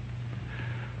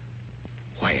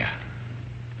 Where?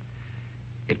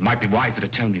 It might be wiser to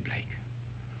tell me, Blake.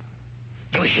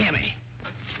 You hear me?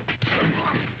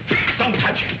 Don't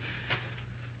touch it.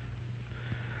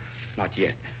 Not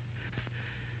yet.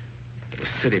 It was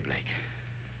silly, Blake.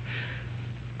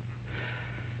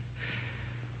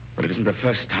 But it isn't the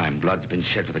first time blood's been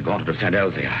shed for the gauntlet of St.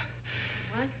 Elzea.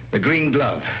 What? The green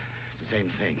glove. It's the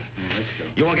same thing. Let's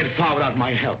go. You won't get far without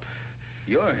my help.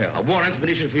 Your help? A war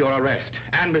expedition for your arrest.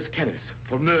 And Miss Kenneth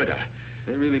for murder.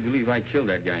 They really believe I killed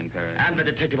that guy in Paris. And the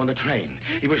detective on the train.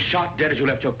 He was shot dead as you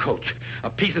left your coach.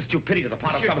 A piece of stupidity to the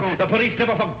part of some. The police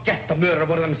never forget the murder of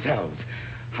one of themselves.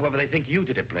 However, they think you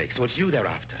did it, Blake, so it's you they're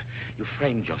after. You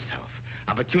framed yourself.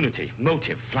 Opportunity,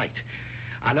 motive, flight.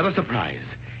 Another surprise.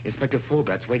 Inspector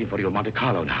Faubert's waiting for you in Monte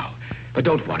Carlo now. But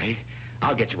don't worry.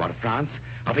 I'll get you out of France.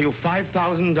 I'll pay you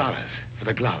 $5,000 for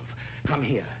the glove. Come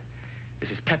here.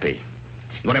 This is Pepe.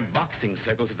 Known in boxing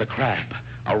circles as the Crab.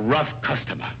 A rough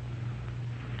customer.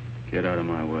 Get out of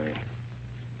my way.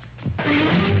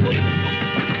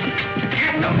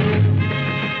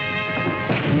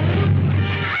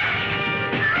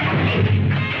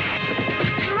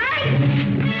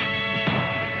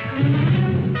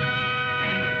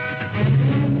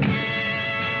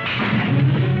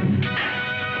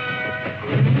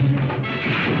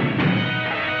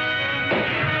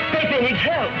 Pepe needs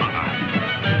help.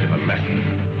 Give a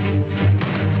lesson.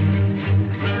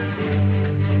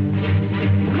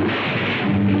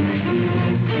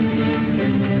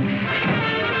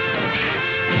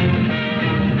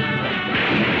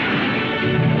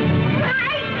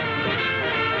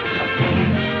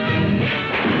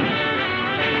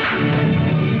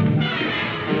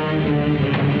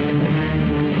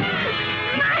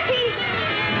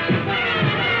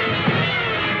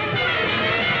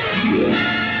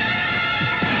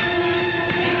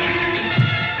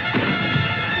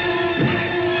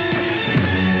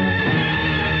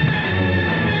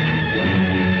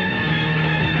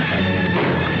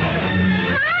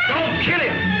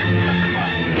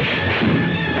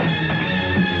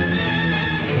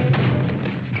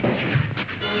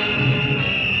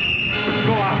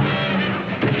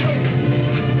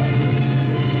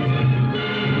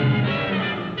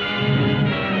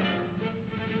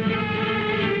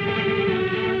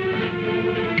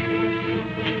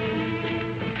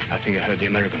 think I heard the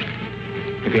American.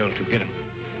 The girl, too. Get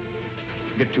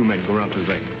him. Get 2 men. Go around to the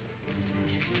bank.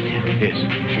 Yes.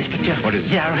 Inspector. What is it?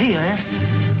 They are here, eh?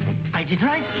 I did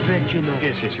right to let you know.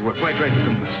 Yes, you were quite right to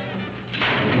come first.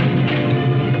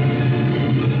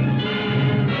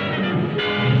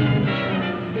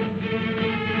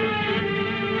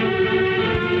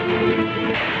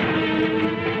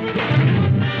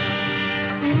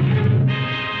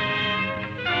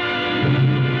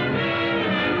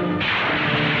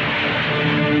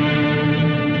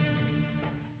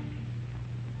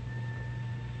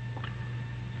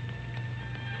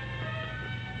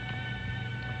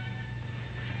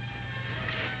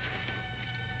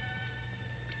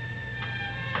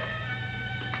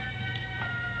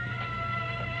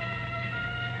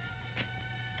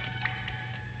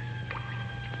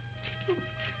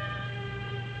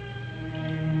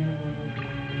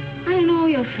 I know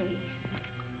your face.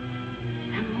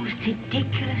 A most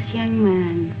ridiculous young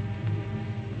man.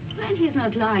 When he's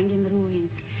not lying in the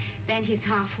ruins, then he's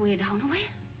halfway down a well.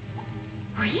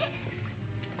 Oh, yes.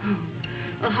 Oh,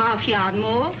 a half yard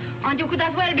more, and you could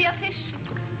as well be a fish.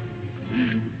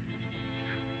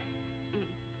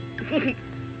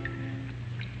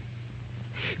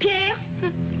 Pierre?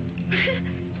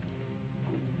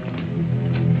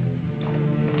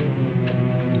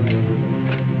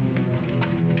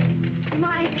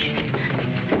 Mike,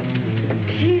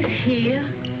 she's here.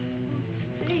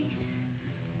 Please.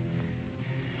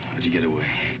 How'd you get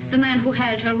away? The man who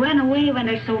held her ran away when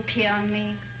they saw Pierre and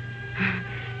me.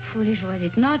 Foolish was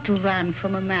it not to run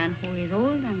from a man who is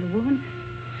old and a woman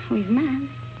who is mad.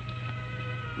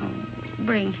 Oh,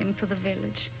 bring him to the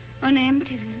village. An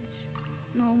empty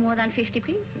village. No more than 50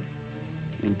 people,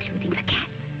 including the cat.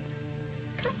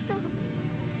 Come on.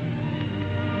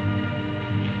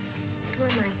 Come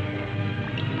on, Mike.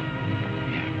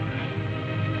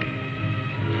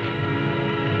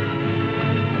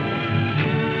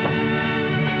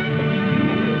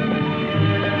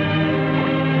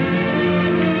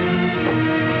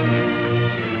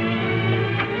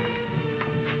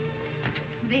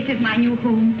 This is my new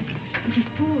home. It is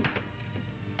poor,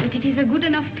 but it is a good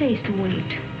enough place to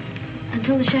wait.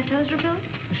 Until the chateau is rebuilt?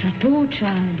 The chateau,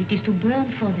 child, it is to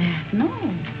burn for that. No.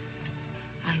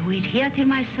 I wait here till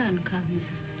my son comes.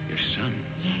 Your son?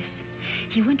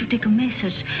 Yes. He went to take a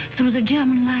message through the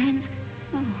German lines.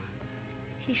 Oh,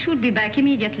 he should be back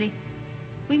immediately.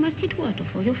 We must get water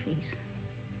for your face.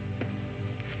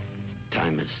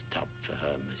 Time has stopped for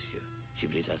her, monsieur. She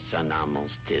believes her son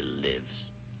Armand still lives.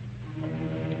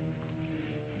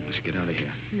 Let's get out of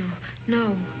here.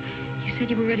 No. You said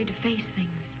you were ready to face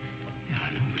things. Yeah,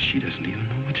 I know, but she doesn't even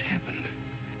know what's happened.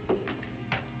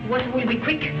 Water will be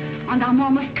quick, and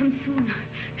Armand must come soon.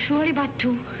 Surely but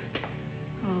 2.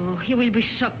 Oh, he will be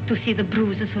shocked to see the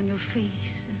bruises on your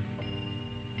face.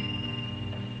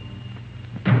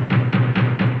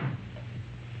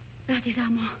 That is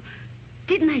Armand.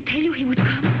 Didn't I tell you he would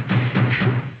come?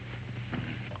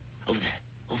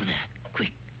 Over there,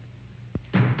 quick.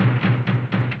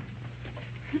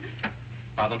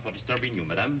 Pardon for disturbing you,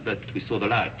 madame, but we saw the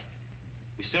light.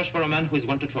 We search for a man who is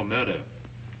wanted for murder.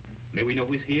 May we know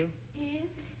who is here? Yes,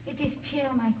 it is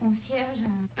Pierre, my concierge.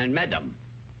 And madame,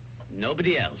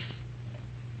 nobody else.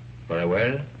 Very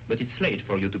well, but it's late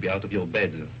for you to be out of your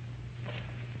bed.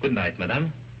 Good night,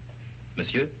 madame.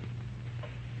 Monsieur?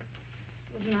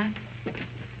 Good night.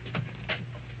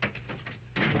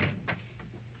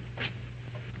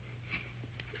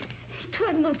 It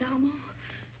was not Armand.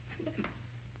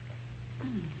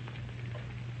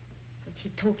 But he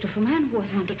talked of a man who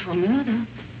was wanted for murder.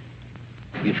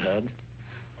 You've heard?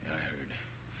 Yeah, I heard.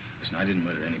 Listen, I didn't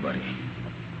murder anybody.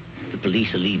 The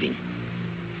police are leaving.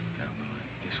 Yeah, well,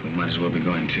 I guess we might as well be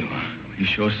going too. Will you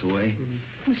show us the way?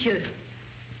 Monsieur,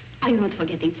 are you not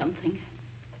forgetting something?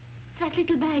 That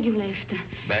little bag you left.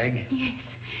 Bag? Yes.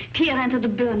 Pierre entered the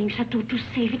burning chateau to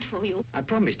save it for you. I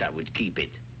promised I would keep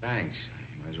it. Thanks.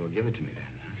 You might as well give it to me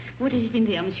then. What is it in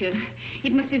there, monsieur?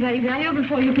 It must be very valuable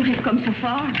for you to have come so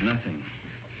far. Nothing.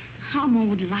 Armand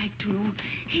would like to know.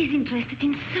 He's interested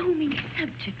in so many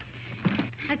subjects.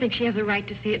 I think she has a right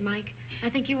to see it, Mike. I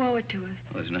think you owe it to her.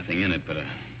 Well, there's nothing in it but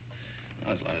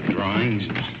there's a lot of drawings.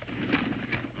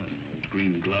 An old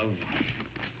green glove.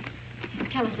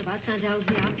 Tell us about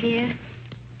Saint-Elzéar, Pierre.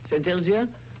 Saint-Elzéar?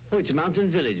 Oh, it's a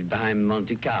mountain village behind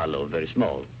Monte Carlo, very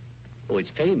small. Oh,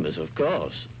 it's famous, of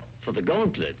course, for the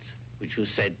gauntlet, which was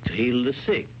said to heal the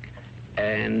sick.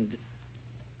 And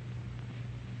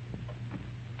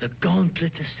the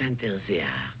gauntlet of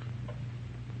Saint-Elzéar.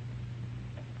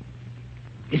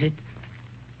 Is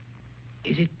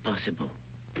it possible?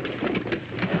 The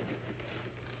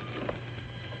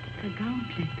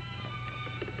gauntlet.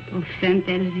 Oh, Saint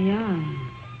Elvia.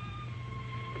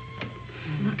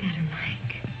 Look at her,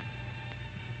 Mike.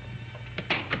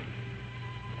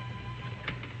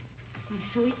 I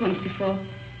saw it once before.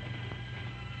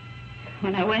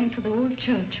 When I went to the old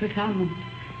church with Hammond.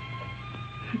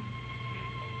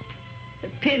 The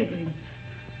pilgrims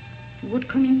would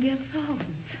come in their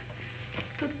thousands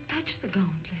to touch the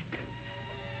gauntlet.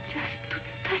 Just to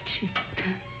touch it.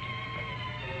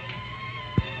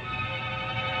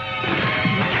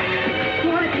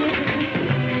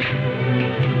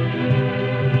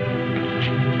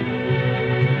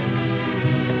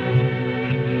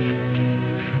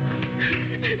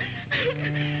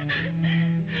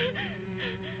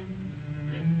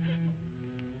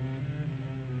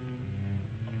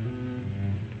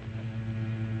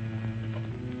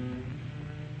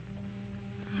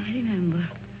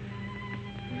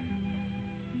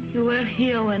 You were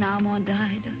here when Armand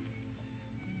died.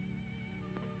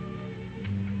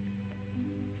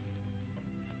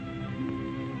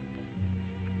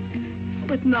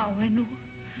 But now I know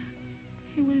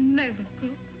he will never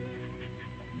go.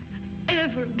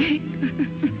 Ever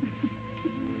again.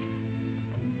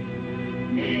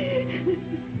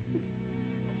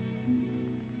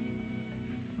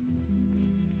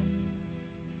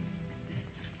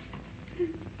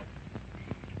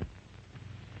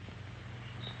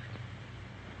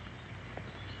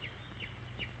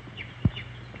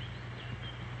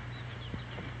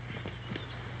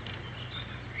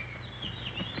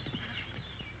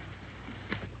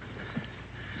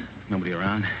 Nobody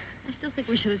around? I still think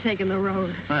we should have taken the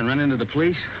road. Fine, run into the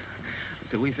police.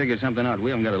 Until we figure something out,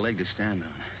 we haven't got a leg to stand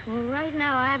on. Well, right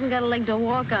now, I haven't got a leg to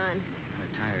walk on. We're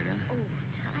tired, huh? Oh,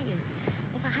 tired.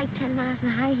 If I hike 10 miles in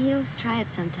high heels, try it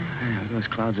sometime. Yeah, look at those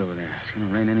clouds over there. It's going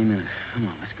to rain any minute. Come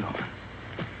on, let's go.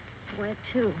 Where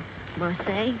to?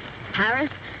 Marseille?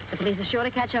 Paris? The police are sure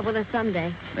to catch up with us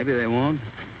someday. Maybe they won't.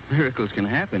 Miracles can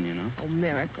happen, you know. Oh,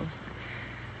 miracles.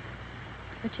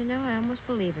 But you know, I almost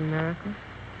believe in miracles.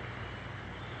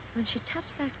 When she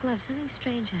touched that glove, something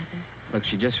strange happened. Look,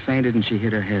 she just fainted and she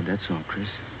hit her head. That's all, Chris.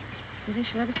 You think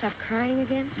she'll ever stop crying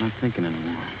again? I'm not thinking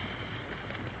anymore.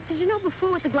 Did you know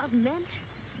before what the glove meant?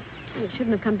 You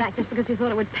shouldn't have come back just because you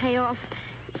thought it would pay off.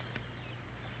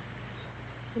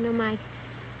 You know, Mike,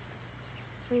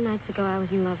 3 nights ago I was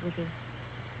in love with you.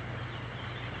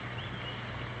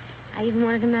 I even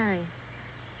wanted to marry you.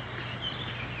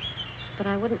 But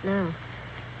I wouldn't now.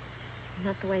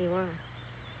 Not the way you are.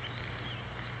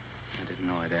 I didn't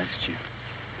know I'd asked you.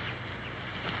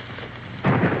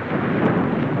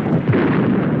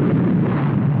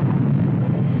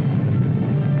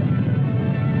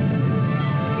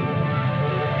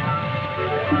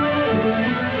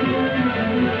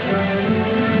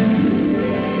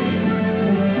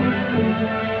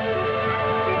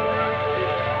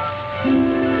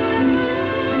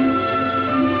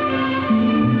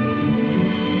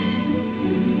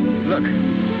 Look,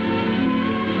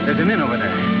 there's an inn over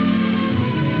there.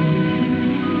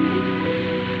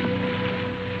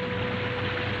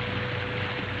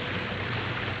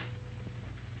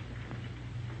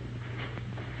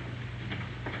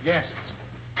 Yes.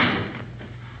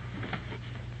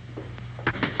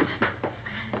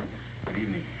 Good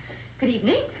evening. Good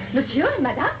evening, monsieur and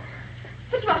madame.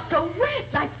 But you are so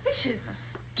wet, like fishes.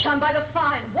 Stand by the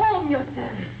fire and warm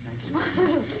yourself. Thank you.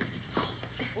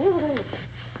 Oh,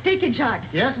 take a jug.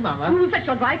 Yes, Mama. We'll fetch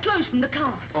your dry clothes from the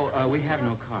car. Oh, we have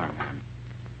no car, ma'am.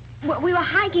 Well, we were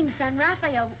hiking San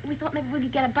Rafael. We thought maybe we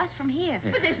could get a bus from here.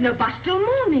 Yeah. But there's no bus till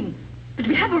morning. But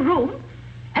we have a room,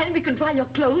 and we can dry your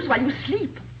clothes while you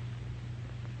sleep.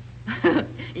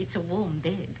 It's a warm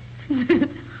bed.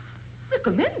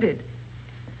 Recommended.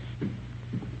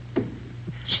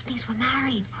 She thinks we're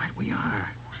married. Right, we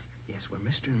are. Yes, we're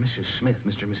Mr. and Mrs. Smith,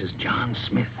 Mr. and Mrs. John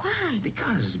Smith. Why?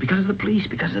 Because of the police,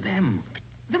 because of them.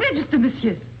 The register,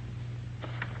 monsieur.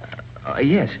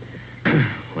 Yes.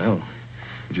 Well,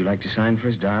 would you like to sign for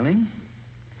us, darling?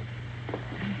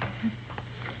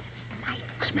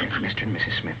 Smith, Mr. and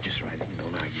Mrs. Smith, just write it and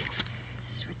don't argue.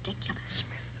 It's ridiculous. Smith.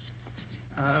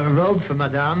 A robe for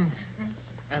Madame,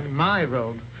 and my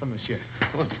robe for Monsieur.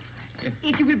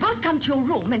 If you will both come to your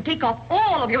room and take off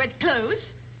all of your wet clothes.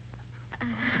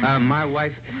 My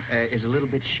wife is a little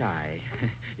bit shy.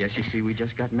 Yes, you see, we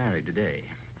just got married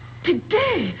today.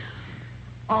 Today?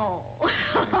 Oh. Oh,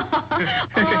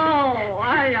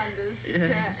 I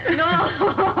understand. No,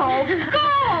 of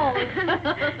course.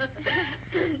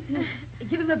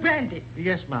 Give him a brandy.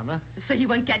 Yes, Mama. So he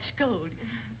won't catch cold.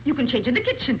 You can change in the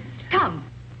kitchen. Come.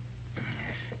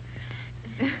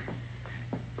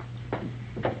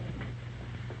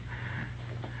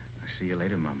 I'll see you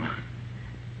later, Mama.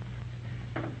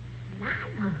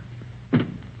 Mama.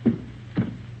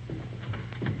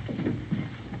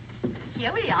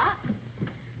 here we are.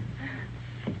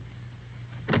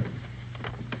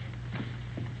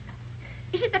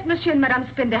 Is it that Monsieur and Madame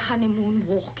spend their honeymoon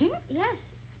walking? Yes.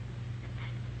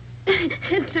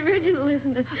 It's original,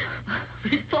 isn't it?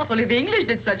 We thought only the English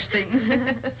did such things.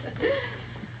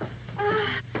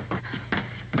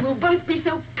 We'll both be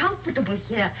so comfortable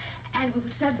here, and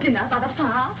we'll serve dinner by the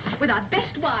fire with our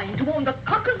best wine to warm the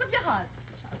cockles of your hearts.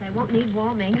 They won't need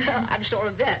warming. I'm sure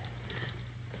of that.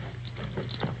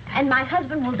 And my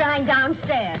husband will dine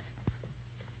downstairs.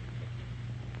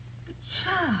 But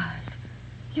Charles,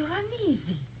 you're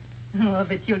uneasy. Oh,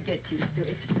 but you'll get used to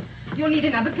it. You'll need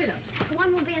another pillow.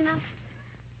 One will be enough.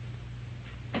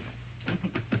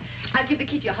 I'll give the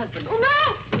key to your husband. Oh,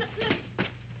 no!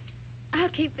 I'll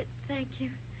keep it, thank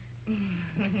you.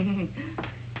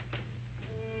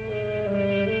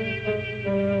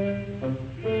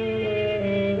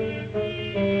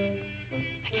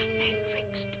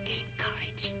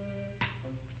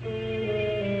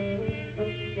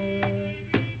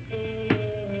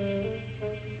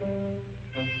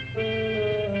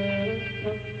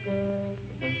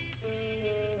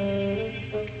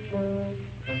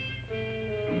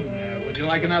 Would you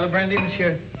like another brandy,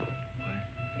 monsieur?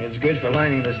 It's good for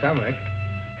lining the stomach.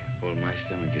 Well, my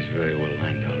stomach is very well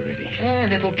lined already.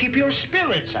 And it'll keep your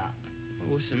spirits up. Well,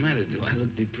 what's the matter? Do I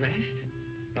look depressed?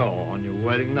 Oh, on your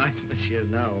wedding night, monsieur,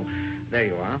 no. There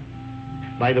you are.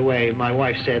 By the way, my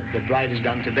wife said the bride has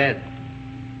gone to bed.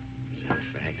 Is that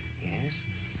a fact? Yes.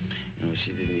 No,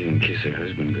 she didn't even kiss her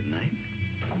husband goodnight.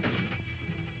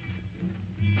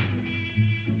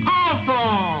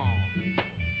 Enfant!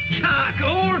 Chuck,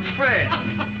 old friend!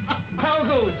 How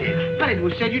goes it? But it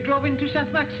was said you drove into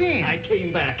Saint Maxime. I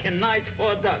came back, a night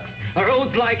for ducks. A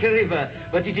road like a river,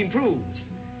 but it improves.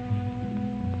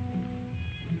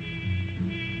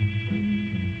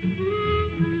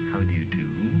 How do you do?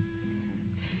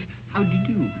 How do you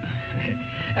do?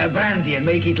 Brandy, and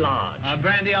make it large.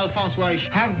 Brandy, Alphonse, why?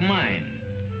 Have mine.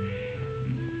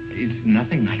 It's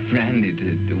nothing like brandy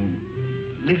to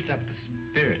lift up the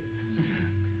spirit.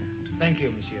 Thank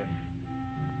you, monsieur.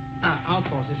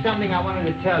 Alphonse, there's something I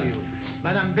wanted to tell you.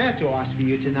 Madame Berthaud asked for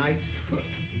you tonight.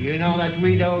 You know that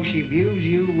widow, she views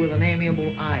you with an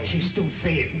amiable eye. She's too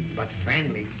thin, but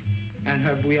friendly. And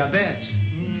her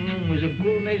bouillabaisse was a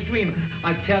gourmet's dream.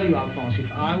 I tell you, Alphonse,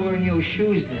 if I were in your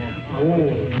shoes then...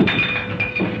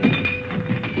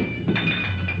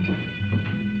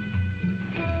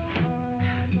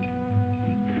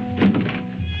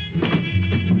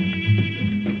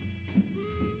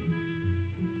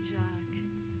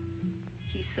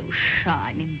 So shy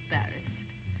and embarrassed.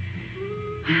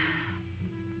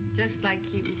 Just like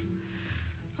you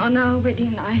on our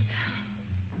wedding night.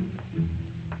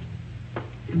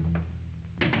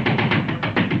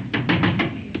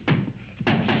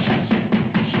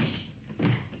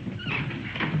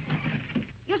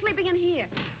 You're sleeping in here.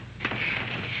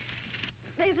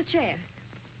 There's a chair.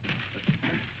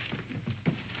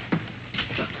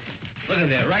 Look at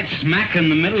that, right smack in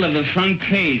the middle of the front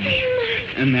page.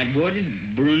 And that gorgeous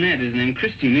brunette is named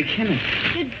Christine McKenna.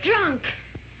 You're drunk.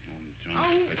 I'm drunk.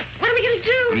 Oh, but what are we going to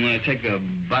do? I'm going to take a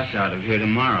bus out of here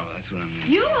tomorrow. That's what I'm going to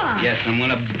do. You are? Yes, I'm going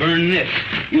to burn this.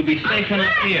 You'll be safe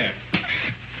enough here.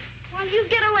 Well, you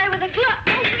get away with a glove.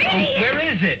 Oh, where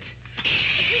is it?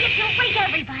 Don't wake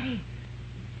everybody.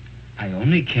 I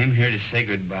only came here to say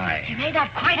goodbye. You made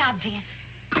that quite obvious.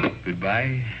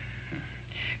 Goodbye?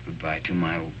 Goodbye to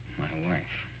my wife.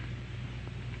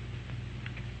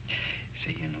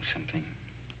 Say, you know something?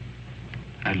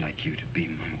 I'd like you to be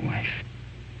my wife.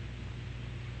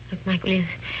 Look, Mike, will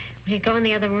you go in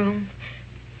the other room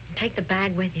and take the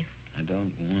bag with you? I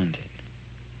don't want it.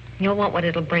 You'll want what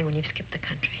it'll bring when you've skipped the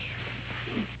country.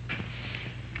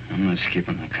 I'm not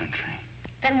skipping the country.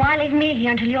 Then why leave me here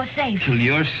until you're safe? Till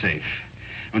you're safe.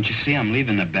 Don't you see I'm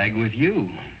leaving the bag with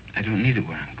you? I don't need it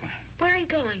where I'm going. Where are you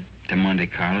going? To Monte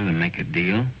Carlo to make a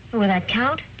deal. Will that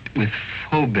count? With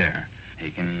Faubert. He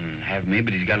can have me,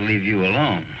 but he's got to leave you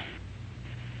alone.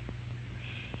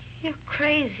 You're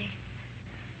crazy.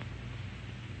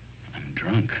 I'm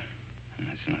drunk. And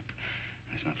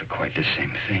that's not quite the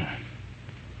same thing.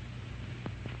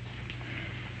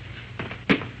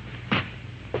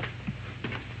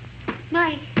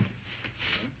 Mike.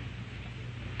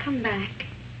 Come back.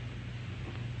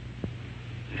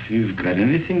 If you've got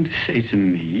anything to say to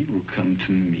me, well, come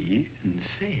to me and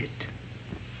say it.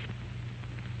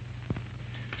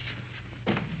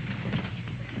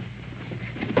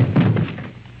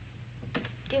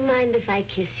 Do you mind if I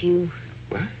kiss you?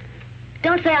 What?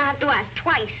 Don't say I'll have to ask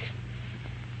twice.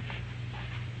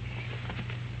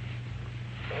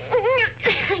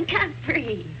 I can't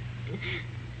breathe.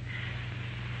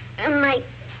 Mike,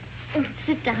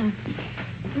 sit down.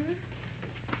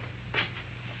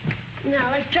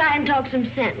 Now, let's try and talk some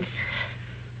sense.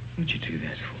 What'd you do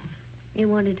that for? You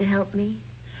wanted to help me?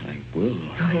 I will.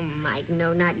 Oh, Mike,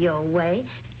 no, not your way.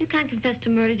 You can't confess to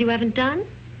murders you haven't done.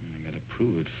 I gotta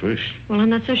prove it first. Well, I'm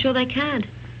not so sure they can't.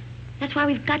 That's why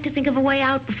we've got to think of a way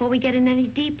out before we get in any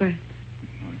deeper.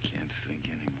 I can't think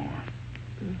anymore.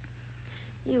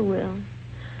 You will.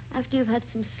 After you've had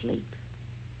some sleep.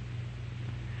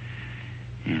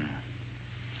 Yeah.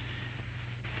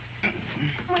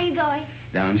 Where are you going?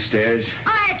 Downstairs.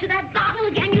 All right, to that bottle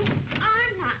again, you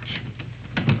are not.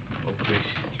 Oh, Chris.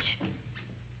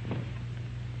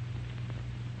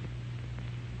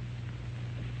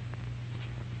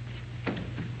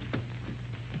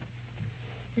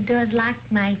 The door's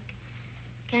locked, Mike.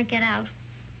 Can't get out.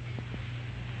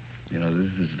 You know,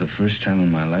 this is the first time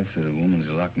in my life that a woman's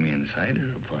locked me inside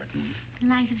her apartment.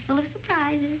 Life is full of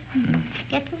surprises.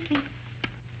 Get some sleep.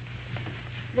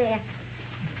 There.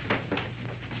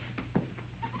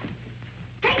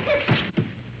 Take this!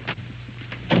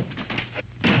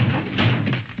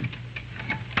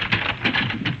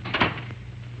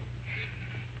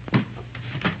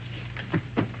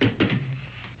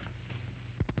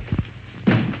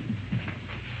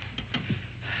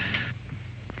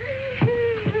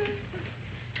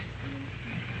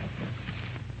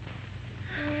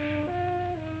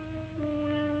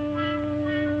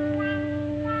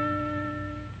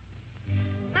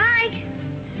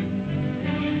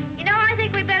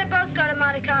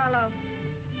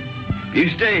 You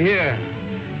stay here.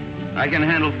 I can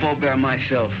handle Faubert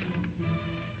myself.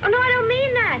 Oh, no, I don't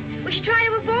mean that. We should try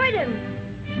to avoid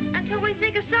him. Until we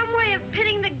think of some way of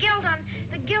pitting the guilt on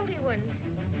the guilty ones.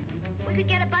 We could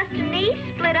get a bus to Nice,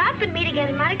 split up, and meet again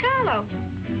in Monte Carlo.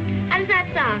 How does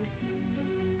that sound?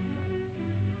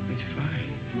 It's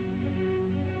fine.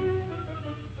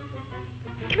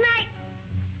 Good night.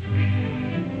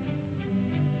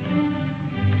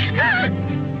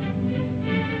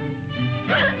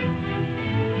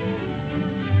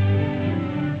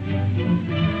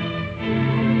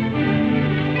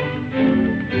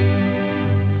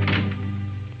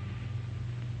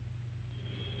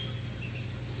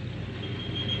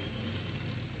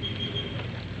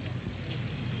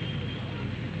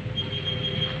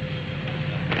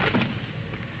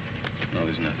 No,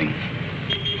 there's nothing.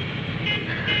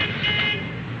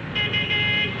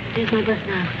 There's my bus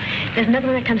now. There's another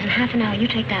one that comes in half an hour. You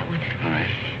take that one. All right.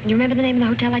 And you remember the name of the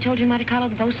hotel I told you in Monte Carlo,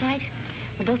 the boat side?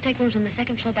 We'll both take rooms on the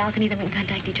second floor balcony, then we can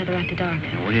contact each other after dark.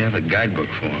 Now, what do you have a guidebook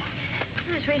for?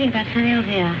 I was reading about St.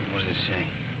 Elzea. What does it say?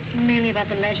 Mainly about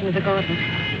the legend of the gauntlet.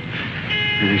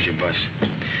 Here's your bus.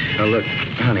 Now, look,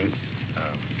 honey,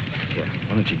 here,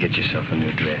 why don't you get yourself a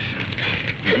new dress?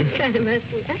 That's kind of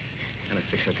messy, huh? Kind of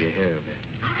fix up your hair a bit.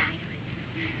 All right.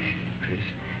 Chris,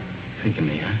 think of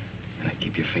me, huh? And I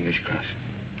keep your fingers crossed.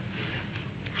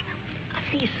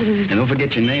 I'll see you soon. And don't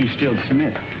forget your name's still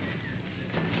Smith.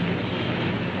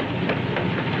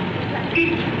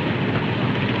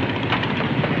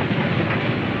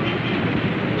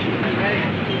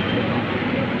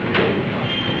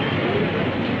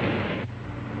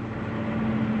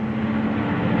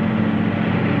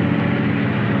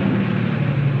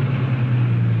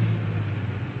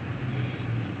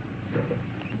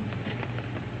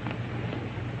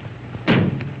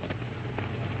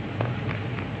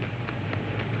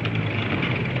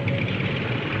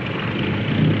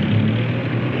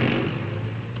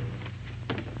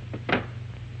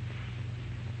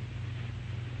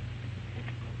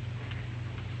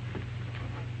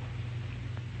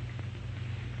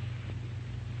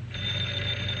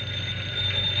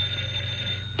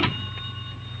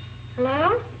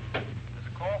 Hello? There's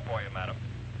a call for you, madam.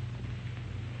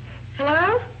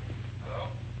 Hello? Hello?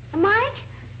 Mike?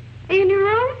 Are you in your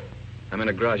room? I'm in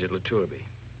a garage at Laturby.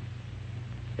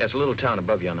 Yeah, it's a little town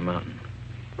above you on the mountain.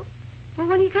 Well,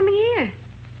 when are you coming here?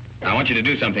 I want you to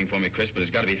do something for me, Chris, but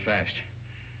it's got to be fast.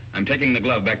 I'm taking the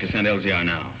glove back to St. Elzea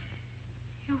now.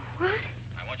 You what?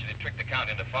 I want you to trick the Count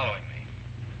into following me.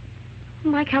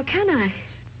 Mike, how can I?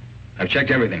 I've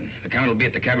checked everything. The Count will be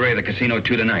at the cabaret of the casino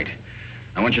 2 tonight.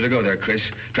 I want you to go there, Chris.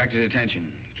 Attract his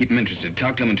attention. Keep him interested.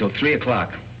 Talk to him until 3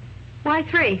 o'clock. Why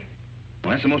 3?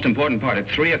 Well, that's the most important part. At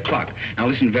 3 o'clock. Now,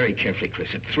 listen very carefully,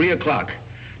 Chris. At 3 o'clock,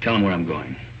 tell him where I'm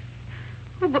going.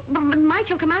 Oh, but Mike,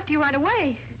 he'll come after you right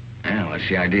away. Well, that's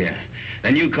the idea.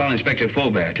 Then you call Inspector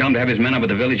Faubert. Tell him to have his men up at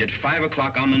the village at 5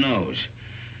 o'clock on the nose.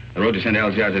 The road to St.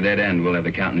 Elzea is a dead end. We'll have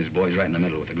the Count and his boys right in the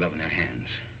middle with the glove in their hands.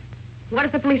 What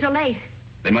if the police are late?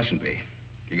 They mustn't be.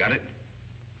 You got it?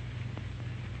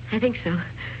 I think so.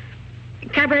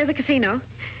 Cabaret of the casino.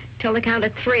 Tell the Count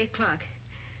at 3 o'clock.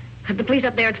 The police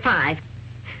up there at 5.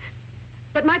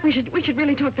 But, Mike, we should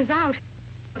really talk this out.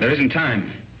 There isn't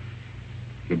time.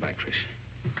 Goodbye, Chris.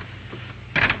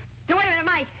 No, wait a minute,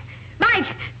 Mike. Mike!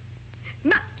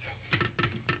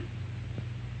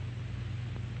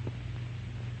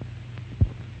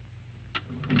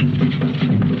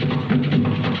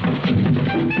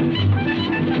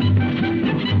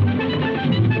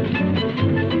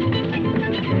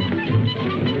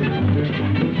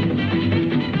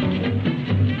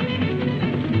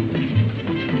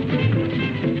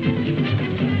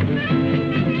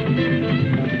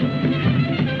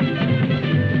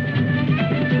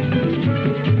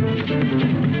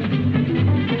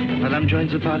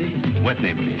 Joins the party? What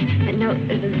name, please? No,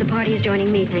 the party is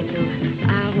joining me, thank you.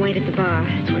 I'll wait at the bar.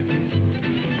 That's right, please.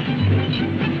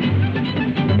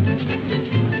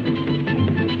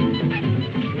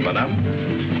 Madame?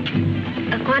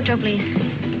 A Cointreau, please.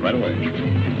 Right away.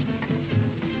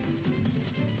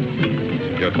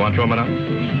 Your Cointreau,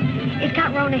 madame? Is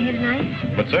Count Rona here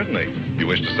tonight? But certainly. You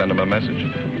wish to send him a message?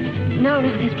 No,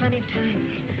 there's plenty of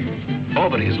time. Oh,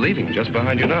 but he's leaving just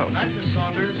behind you now. Night, Miss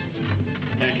Saunders.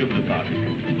 Thank you for the party.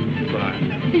 Goodbye.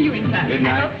 See you inside. Good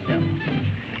night. I hope so.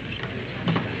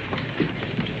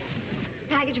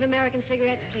 Package of American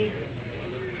cigarettes, please.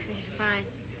 This is fine.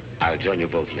 I'll join you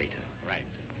both later. Right.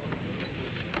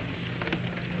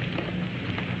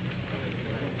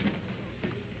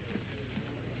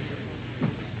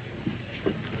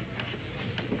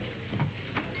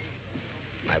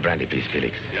 My brandy, please,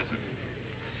 Felix. Yes, sir.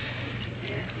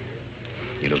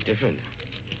 You look different.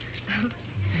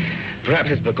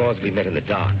 Perhaps it's because we met in the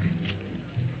dark.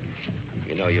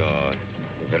 You know, you're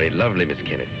very lovely, Miss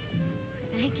Kenneth.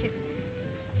 Thank you.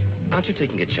 Aren't you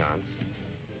taking a chance?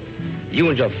 You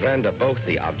and your friend are both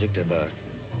the object of a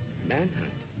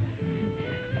manhunt.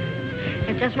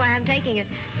 That's just why I'm taking it.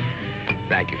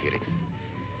 Thank you, Felix.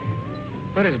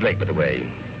 Where is Blake, by the way?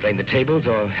 Playing the tables,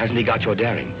 or hasn't he got your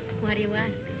daring? What do you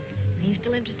ask? Are you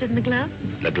still interested in the glove?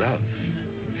 The glove?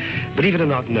 Believe it or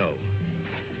not, no.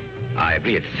 I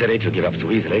agree it's silly to give up so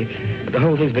easily, but the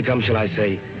whole thing's become, shall I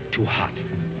say, too hot.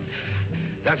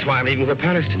 That's why I'm leaving for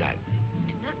Paris tonight.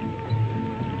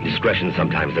 Discretion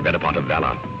sometimes the better part of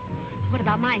valor. What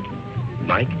about Mike?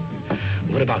 Mike?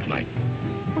 What about Mike?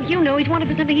 Well, you know he's wanted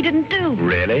for something he didn't do.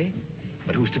 Really?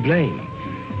 But who's to blame?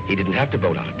 He didn't have to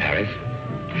boat out of Paris.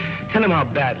 Tell him how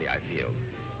badly I feel.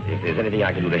 If there's anything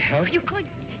I can do to help... You could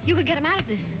get him out of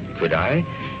this. Could I?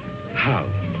 How?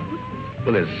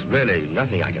 Well, there's really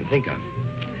nothing I can think of.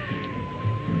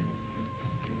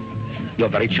 You're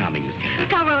very charming, Miss Kennedy.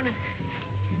 Corona.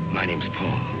 My name's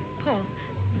Paul. Paul.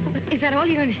 Is that all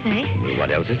you're going to say? Well,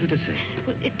 what else is there to say?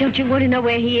 Well, don't you want to know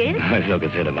where he is? It's no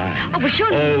concern of mine. Oh, well,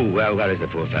 surely... Oh, well, where is the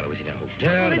poor fellow? Is he in a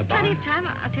hotel, Well, in a there's bar? plenty of time.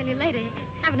 I'll tell you later.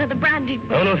 Have another brandy.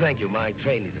 Oh, no, thank you. My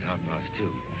train leaves at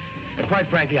 2:30. And quite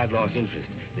frankly, I've lost interest.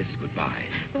 This is goodbye.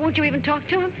 But won't you even talk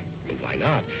to him? Well, why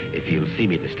not? If he'll see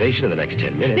me at the station in the next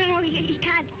 10 minutes. No, he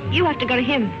can't. You have to go to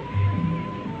him.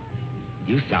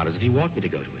 You sound as if you want me to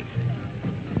go to him.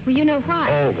 Well, you know why.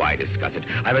 Oh, why discuss it?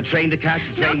 I have a train to catch.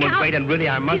 The train won't wait, and really,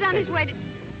 I must... He's on his way to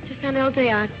San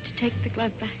Elzea to take the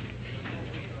glove back.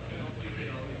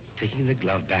 Taking the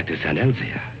glove back to San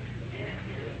Elzea?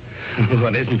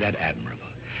 Well, isn't that admirable?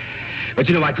 But,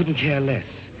 you know, I couldn't care less.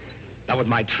 Not with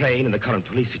my train and the current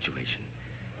police situation.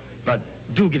 But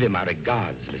do give him my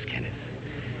regards, Miss Kenneth.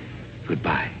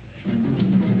 Goodbye.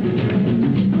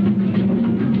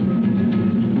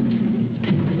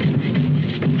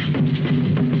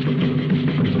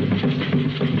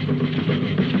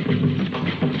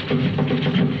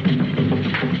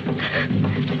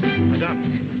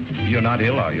 Madame, you're not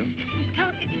ill, are you?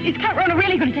 Is Count Rona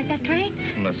really going to take that train?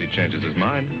 Unless he changes his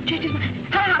mind.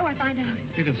 How do I find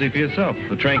out? You can see for yourself.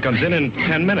 The train comes in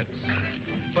 10 minutes.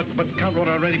 But Count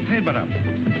Rona already paid, madame.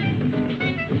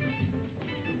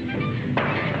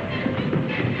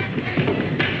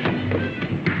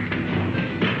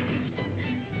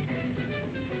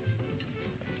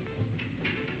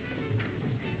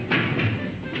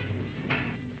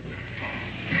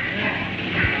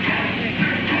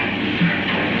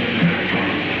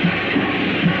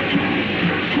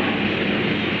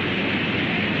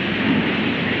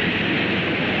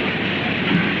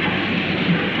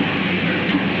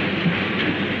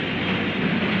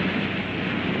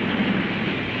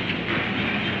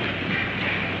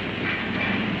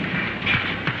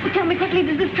 Tell me quickly,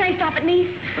 does this train stop at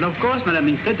Nice? But of course, madame,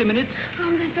 in 30 minutes.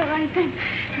 Oh, that's all right then.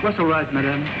 What's all right,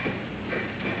 madame?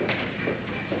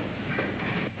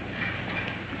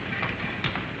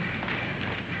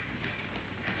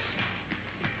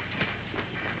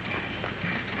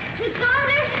 Miss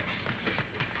Saunders?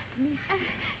 Miss...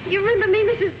 You remember me,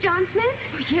 Mrs. John Smith?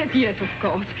 Oh, yes, of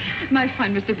course. My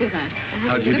friend, Mr. Perrin.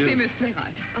 How do you the do? famous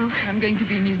playwright. Oh. I'm going to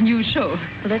be in his new show.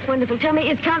 Well, that's wonderful. Tell me,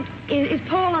 is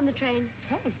Paul on the train?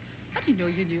 Paul? I didn't know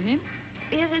you knew him.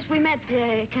 Yes, we met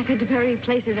Cafe de Paris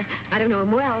places. I don't know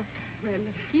him well.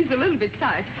 Well, he's a little bit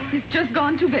tired. He's just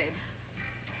gone to bed.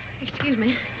 Excuse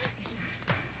me.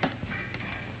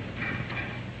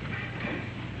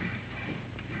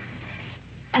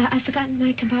 I've forgotten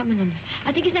my compartment number.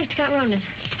 I think it's next to Count Ronald.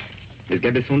 Is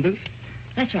Gabby Saunders?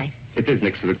 That's right. It is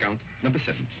next to the Count. Number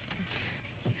 7.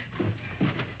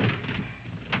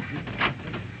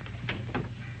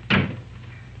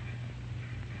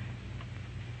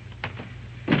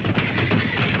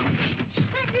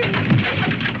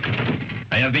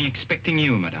 I have been expecting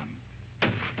you, madame.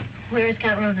 Where is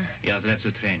Count Ronald? He has left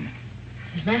the train.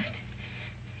 He's left.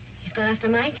 He's gone after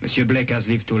Mike? Monsieur Blake has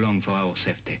lived too long for our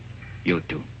safety. You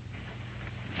too.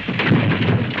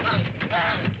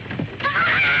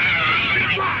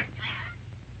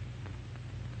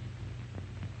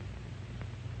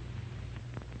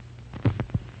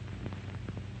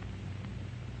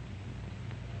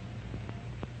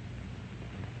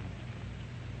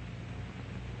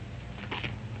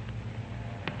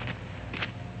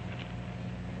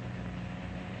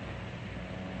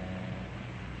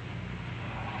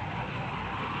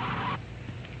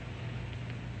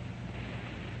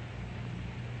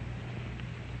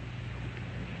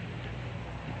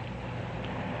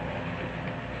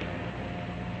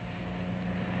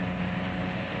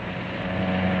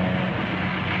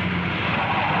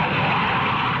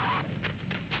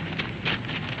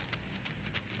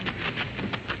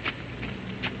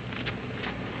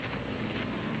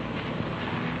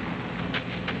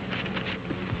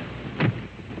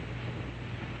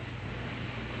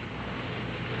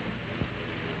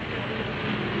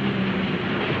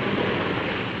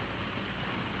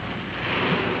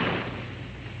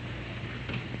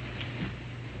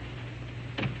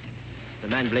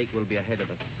 Man Blake will be ahead of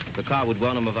us. The car would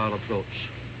warn him of our approach.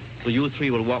 So you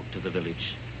three will walk to the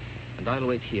village. And I'll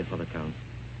wait here for the Count.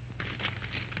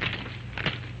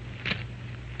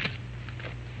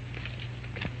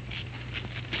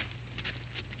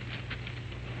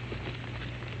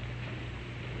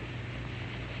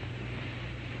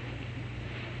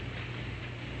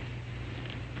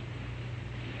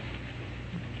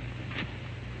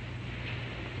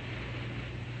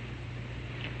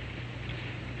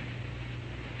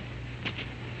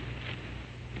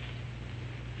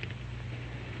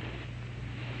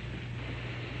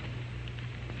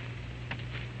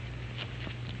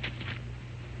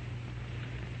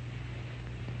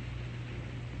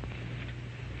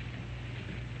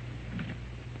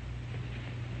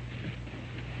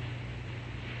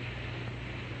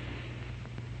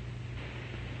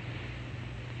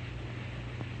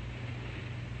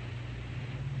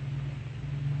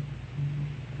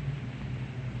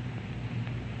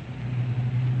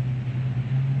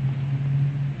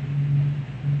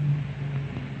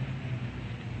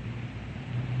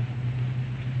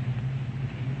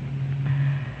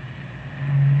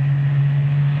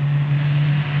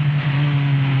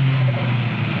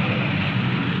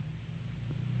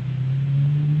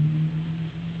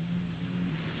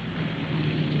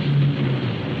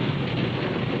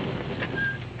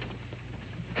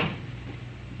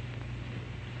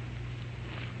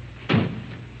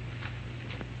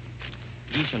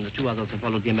 And the 2 others have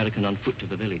followed the American on foot to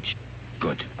the village.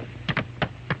 Good.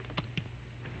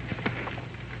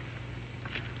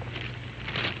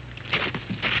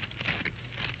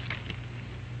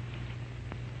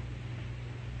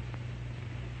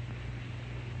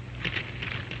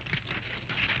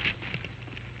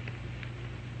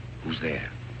 Who's there?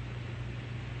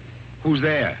 Who's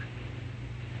there?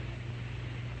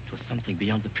 It was something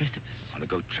beyond the precipice. On the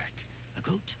goat track. A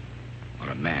goat? Or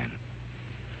a man.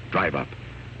 Drive up.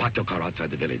 Park your car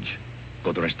outside the village.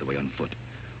 Go the rest of the way on foot.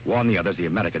 Warn the others the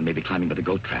American may be climbing by the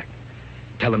goat track.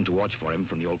 Tell them to watch for him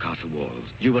from the old castle walls.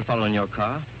 You will follow in your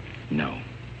car? No.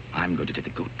 I'm going to take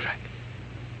the goat track.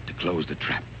 To close the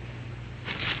trap.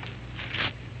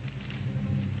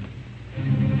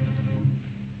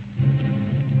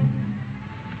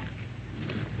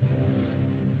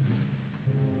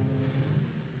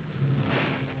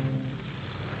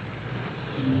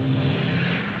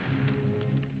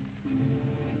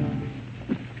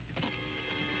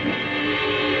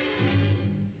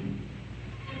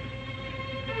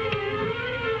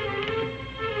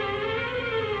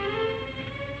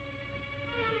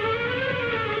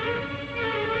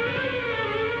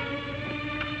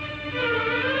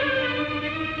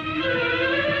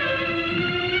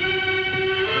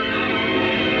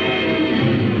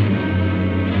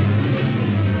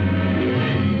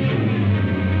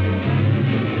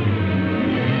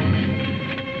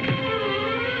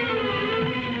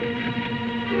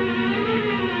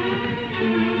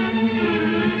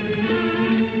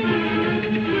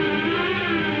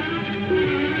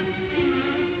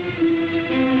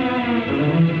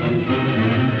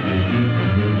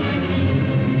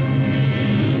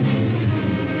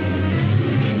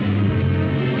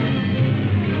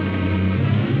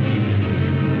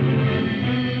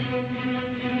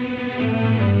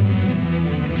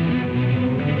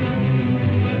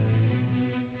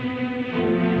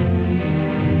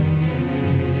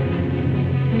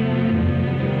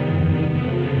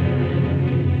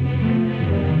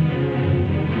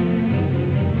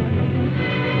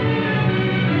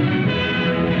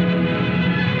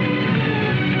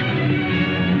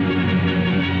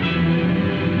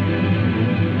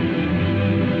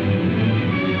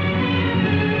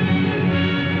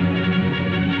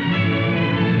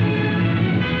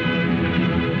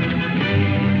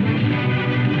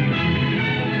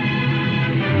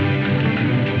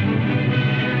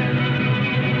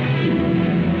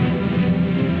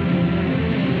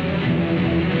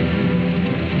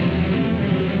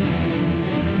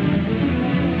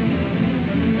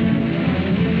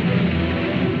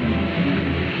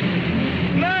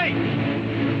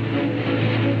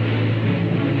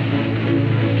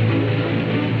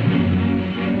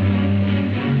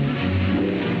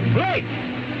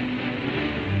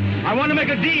 I want to make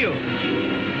a deal.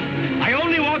 I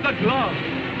only want the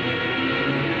glove.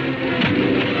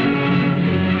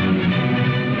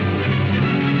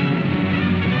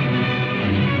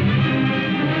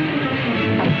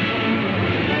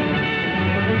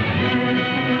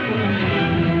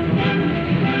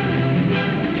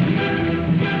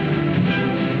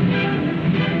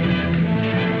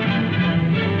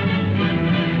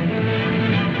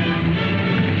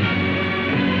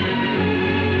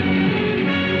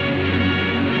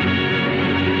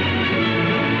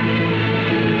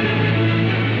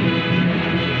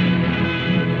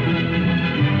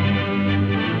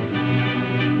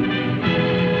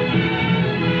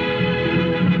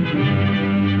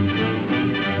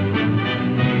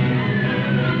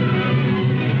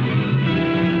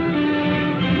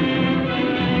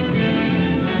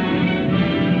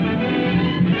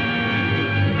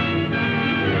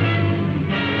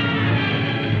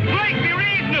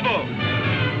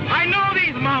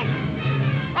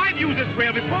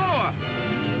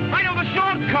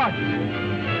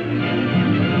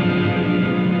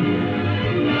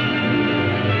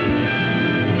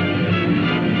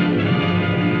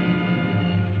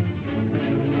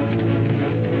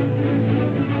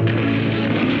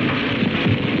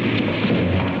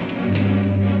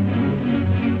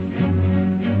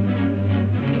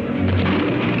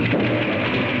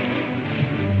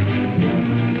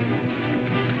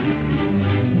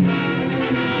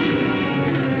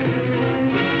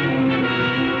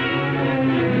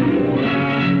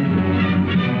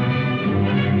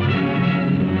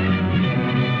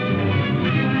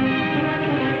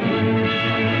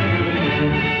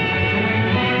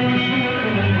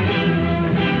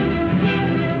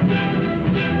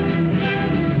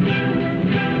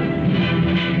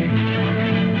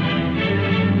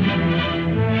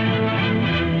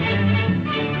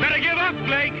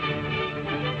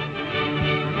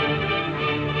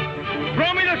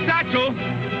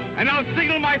 And I'll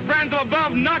signal my friends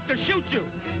above not to shoot you.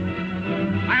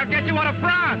 I'll get you out of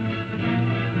France.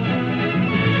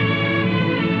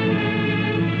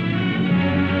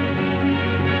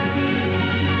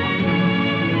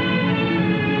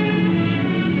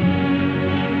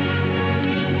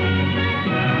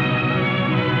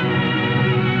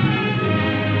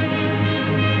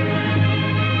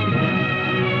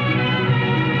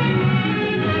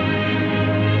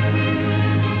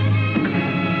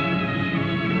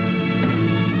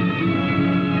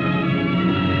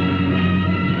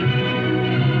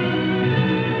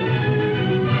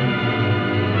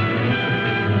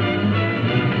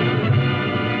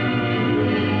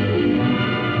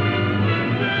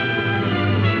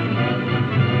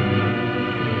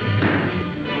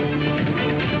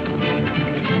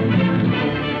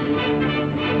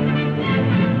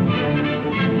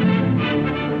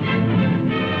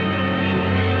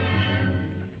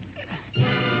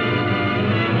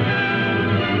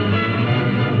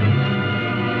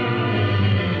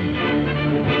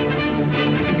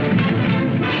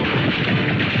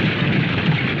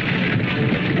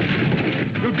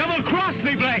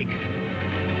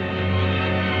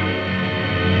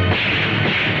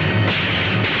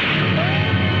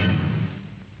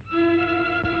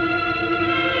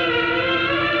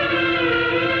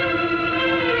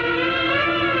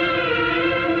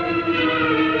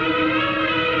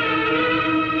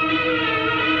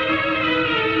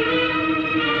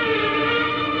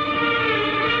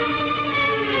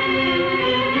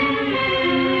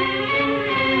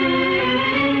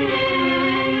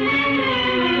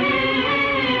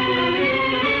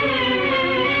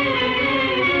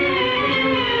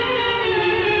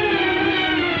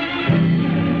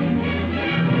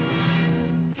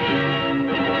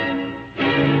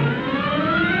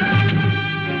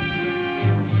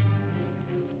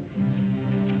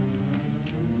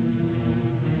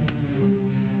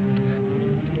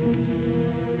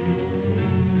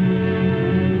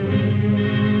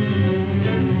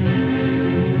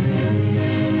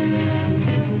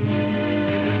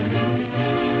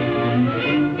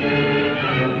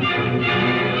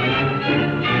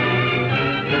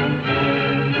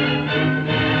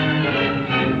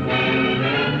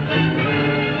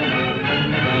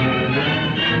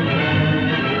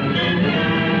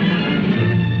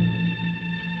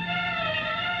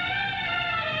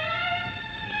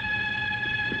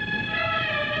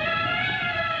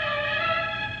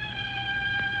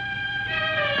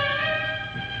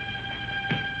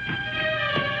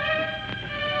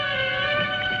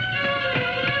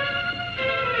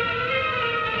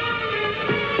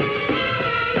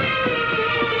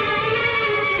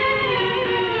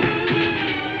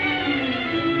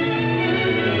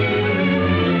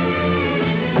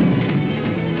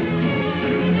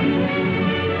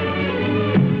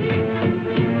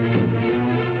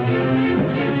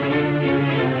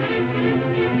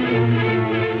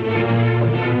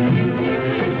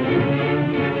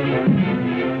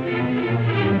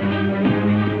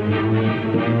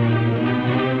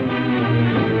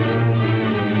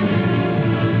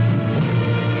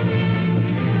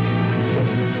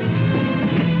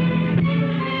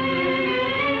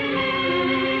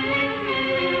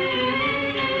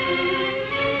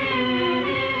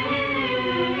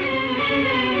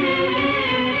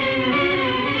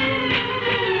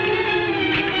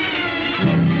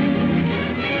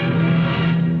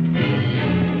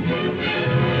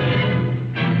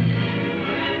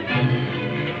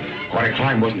 Quite a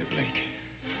climb, wasn't it, Blake?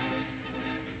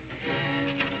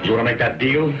 You want to make that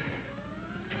deal?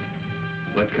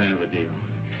 What kind of a deal?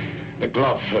 The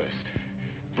glove first.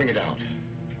 Bring it out.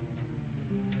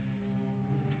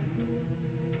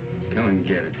 Come and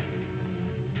get it.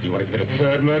 You want to commit a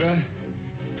third murder?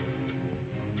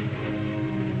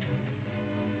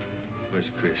 Where's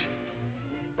Chris?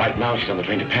 Right now, she's on the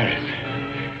train to Paris.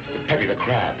 With Peppy the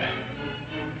Crab.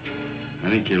 I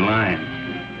think you're lying.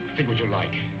 Think what you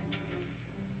like.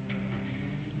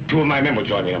 2 of my men will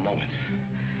join me in a moment.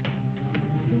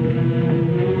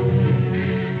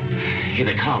 Here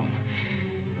they come.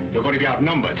 You're going to be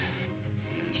outnumbered.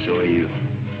 And so are you.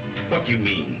 What do you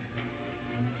mean?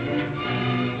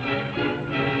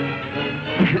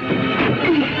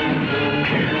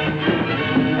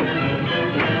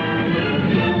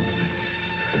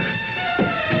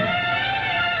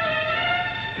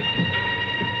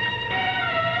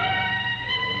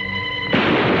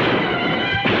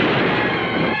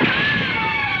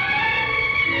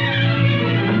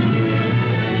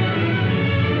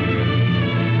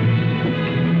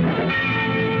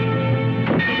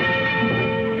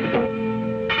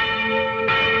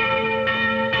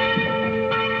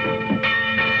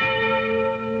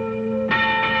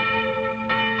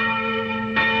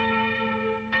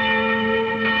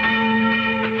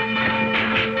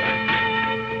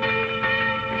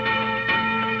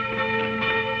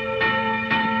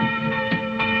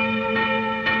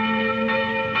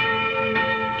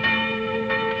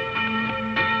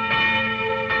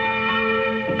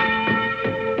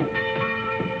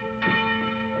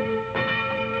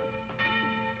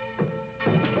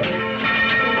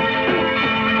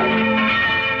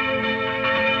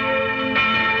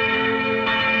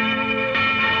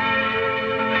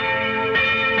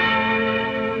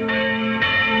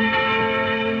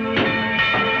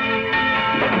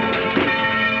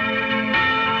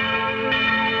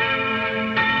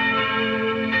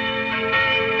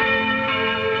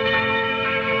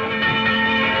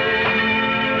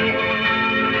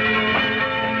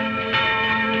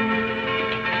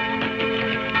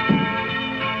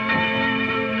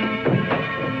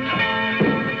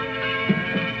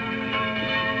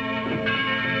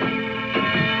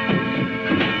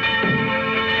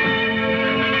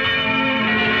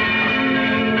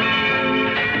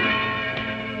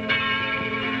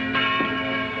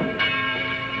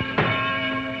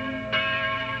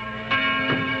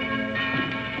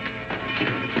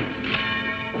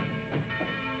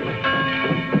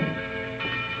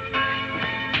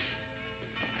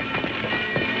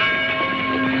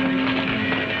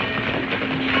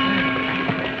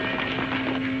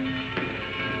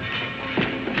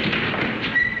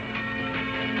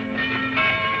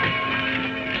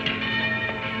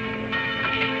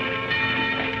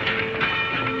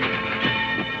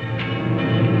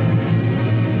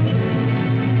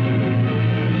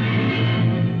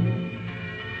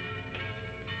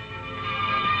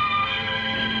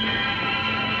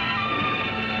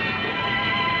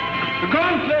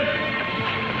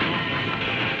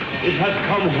 It has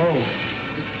come home.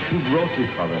 Who brought it,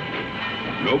 Father?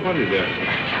 Nobody there.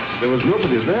 There was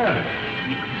nobody there.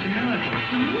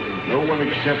 No one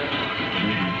except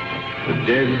the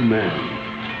dead man.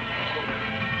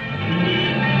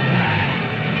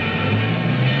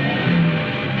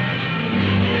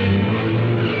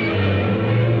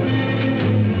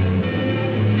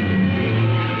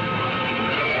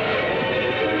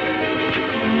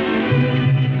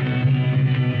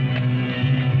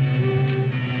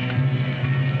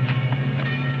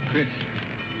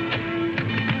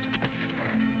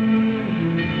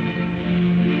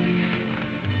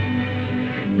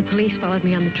 The police followed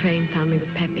me on the train, found me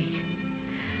with Peppy.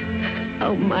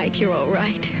 Oh, Mike, you're all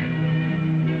right.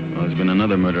 Well, there's been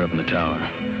another murder up in the tower.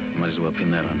 You might as well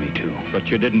pin that on me, too. But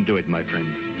you didn't do it, my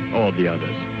friend. All the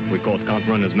others. We caught Count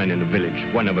Runner's men in the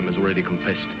village. One of them has already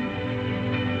confessed.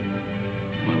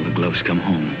 Well, the gloves come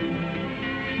home.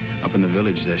 Up in the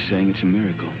village, they're saying it's a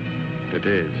miracle. It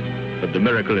is. But the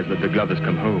miracle is that the glove has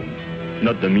come home,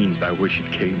 not the means by which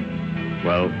it came.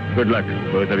 Well, good luck,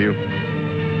 both of you.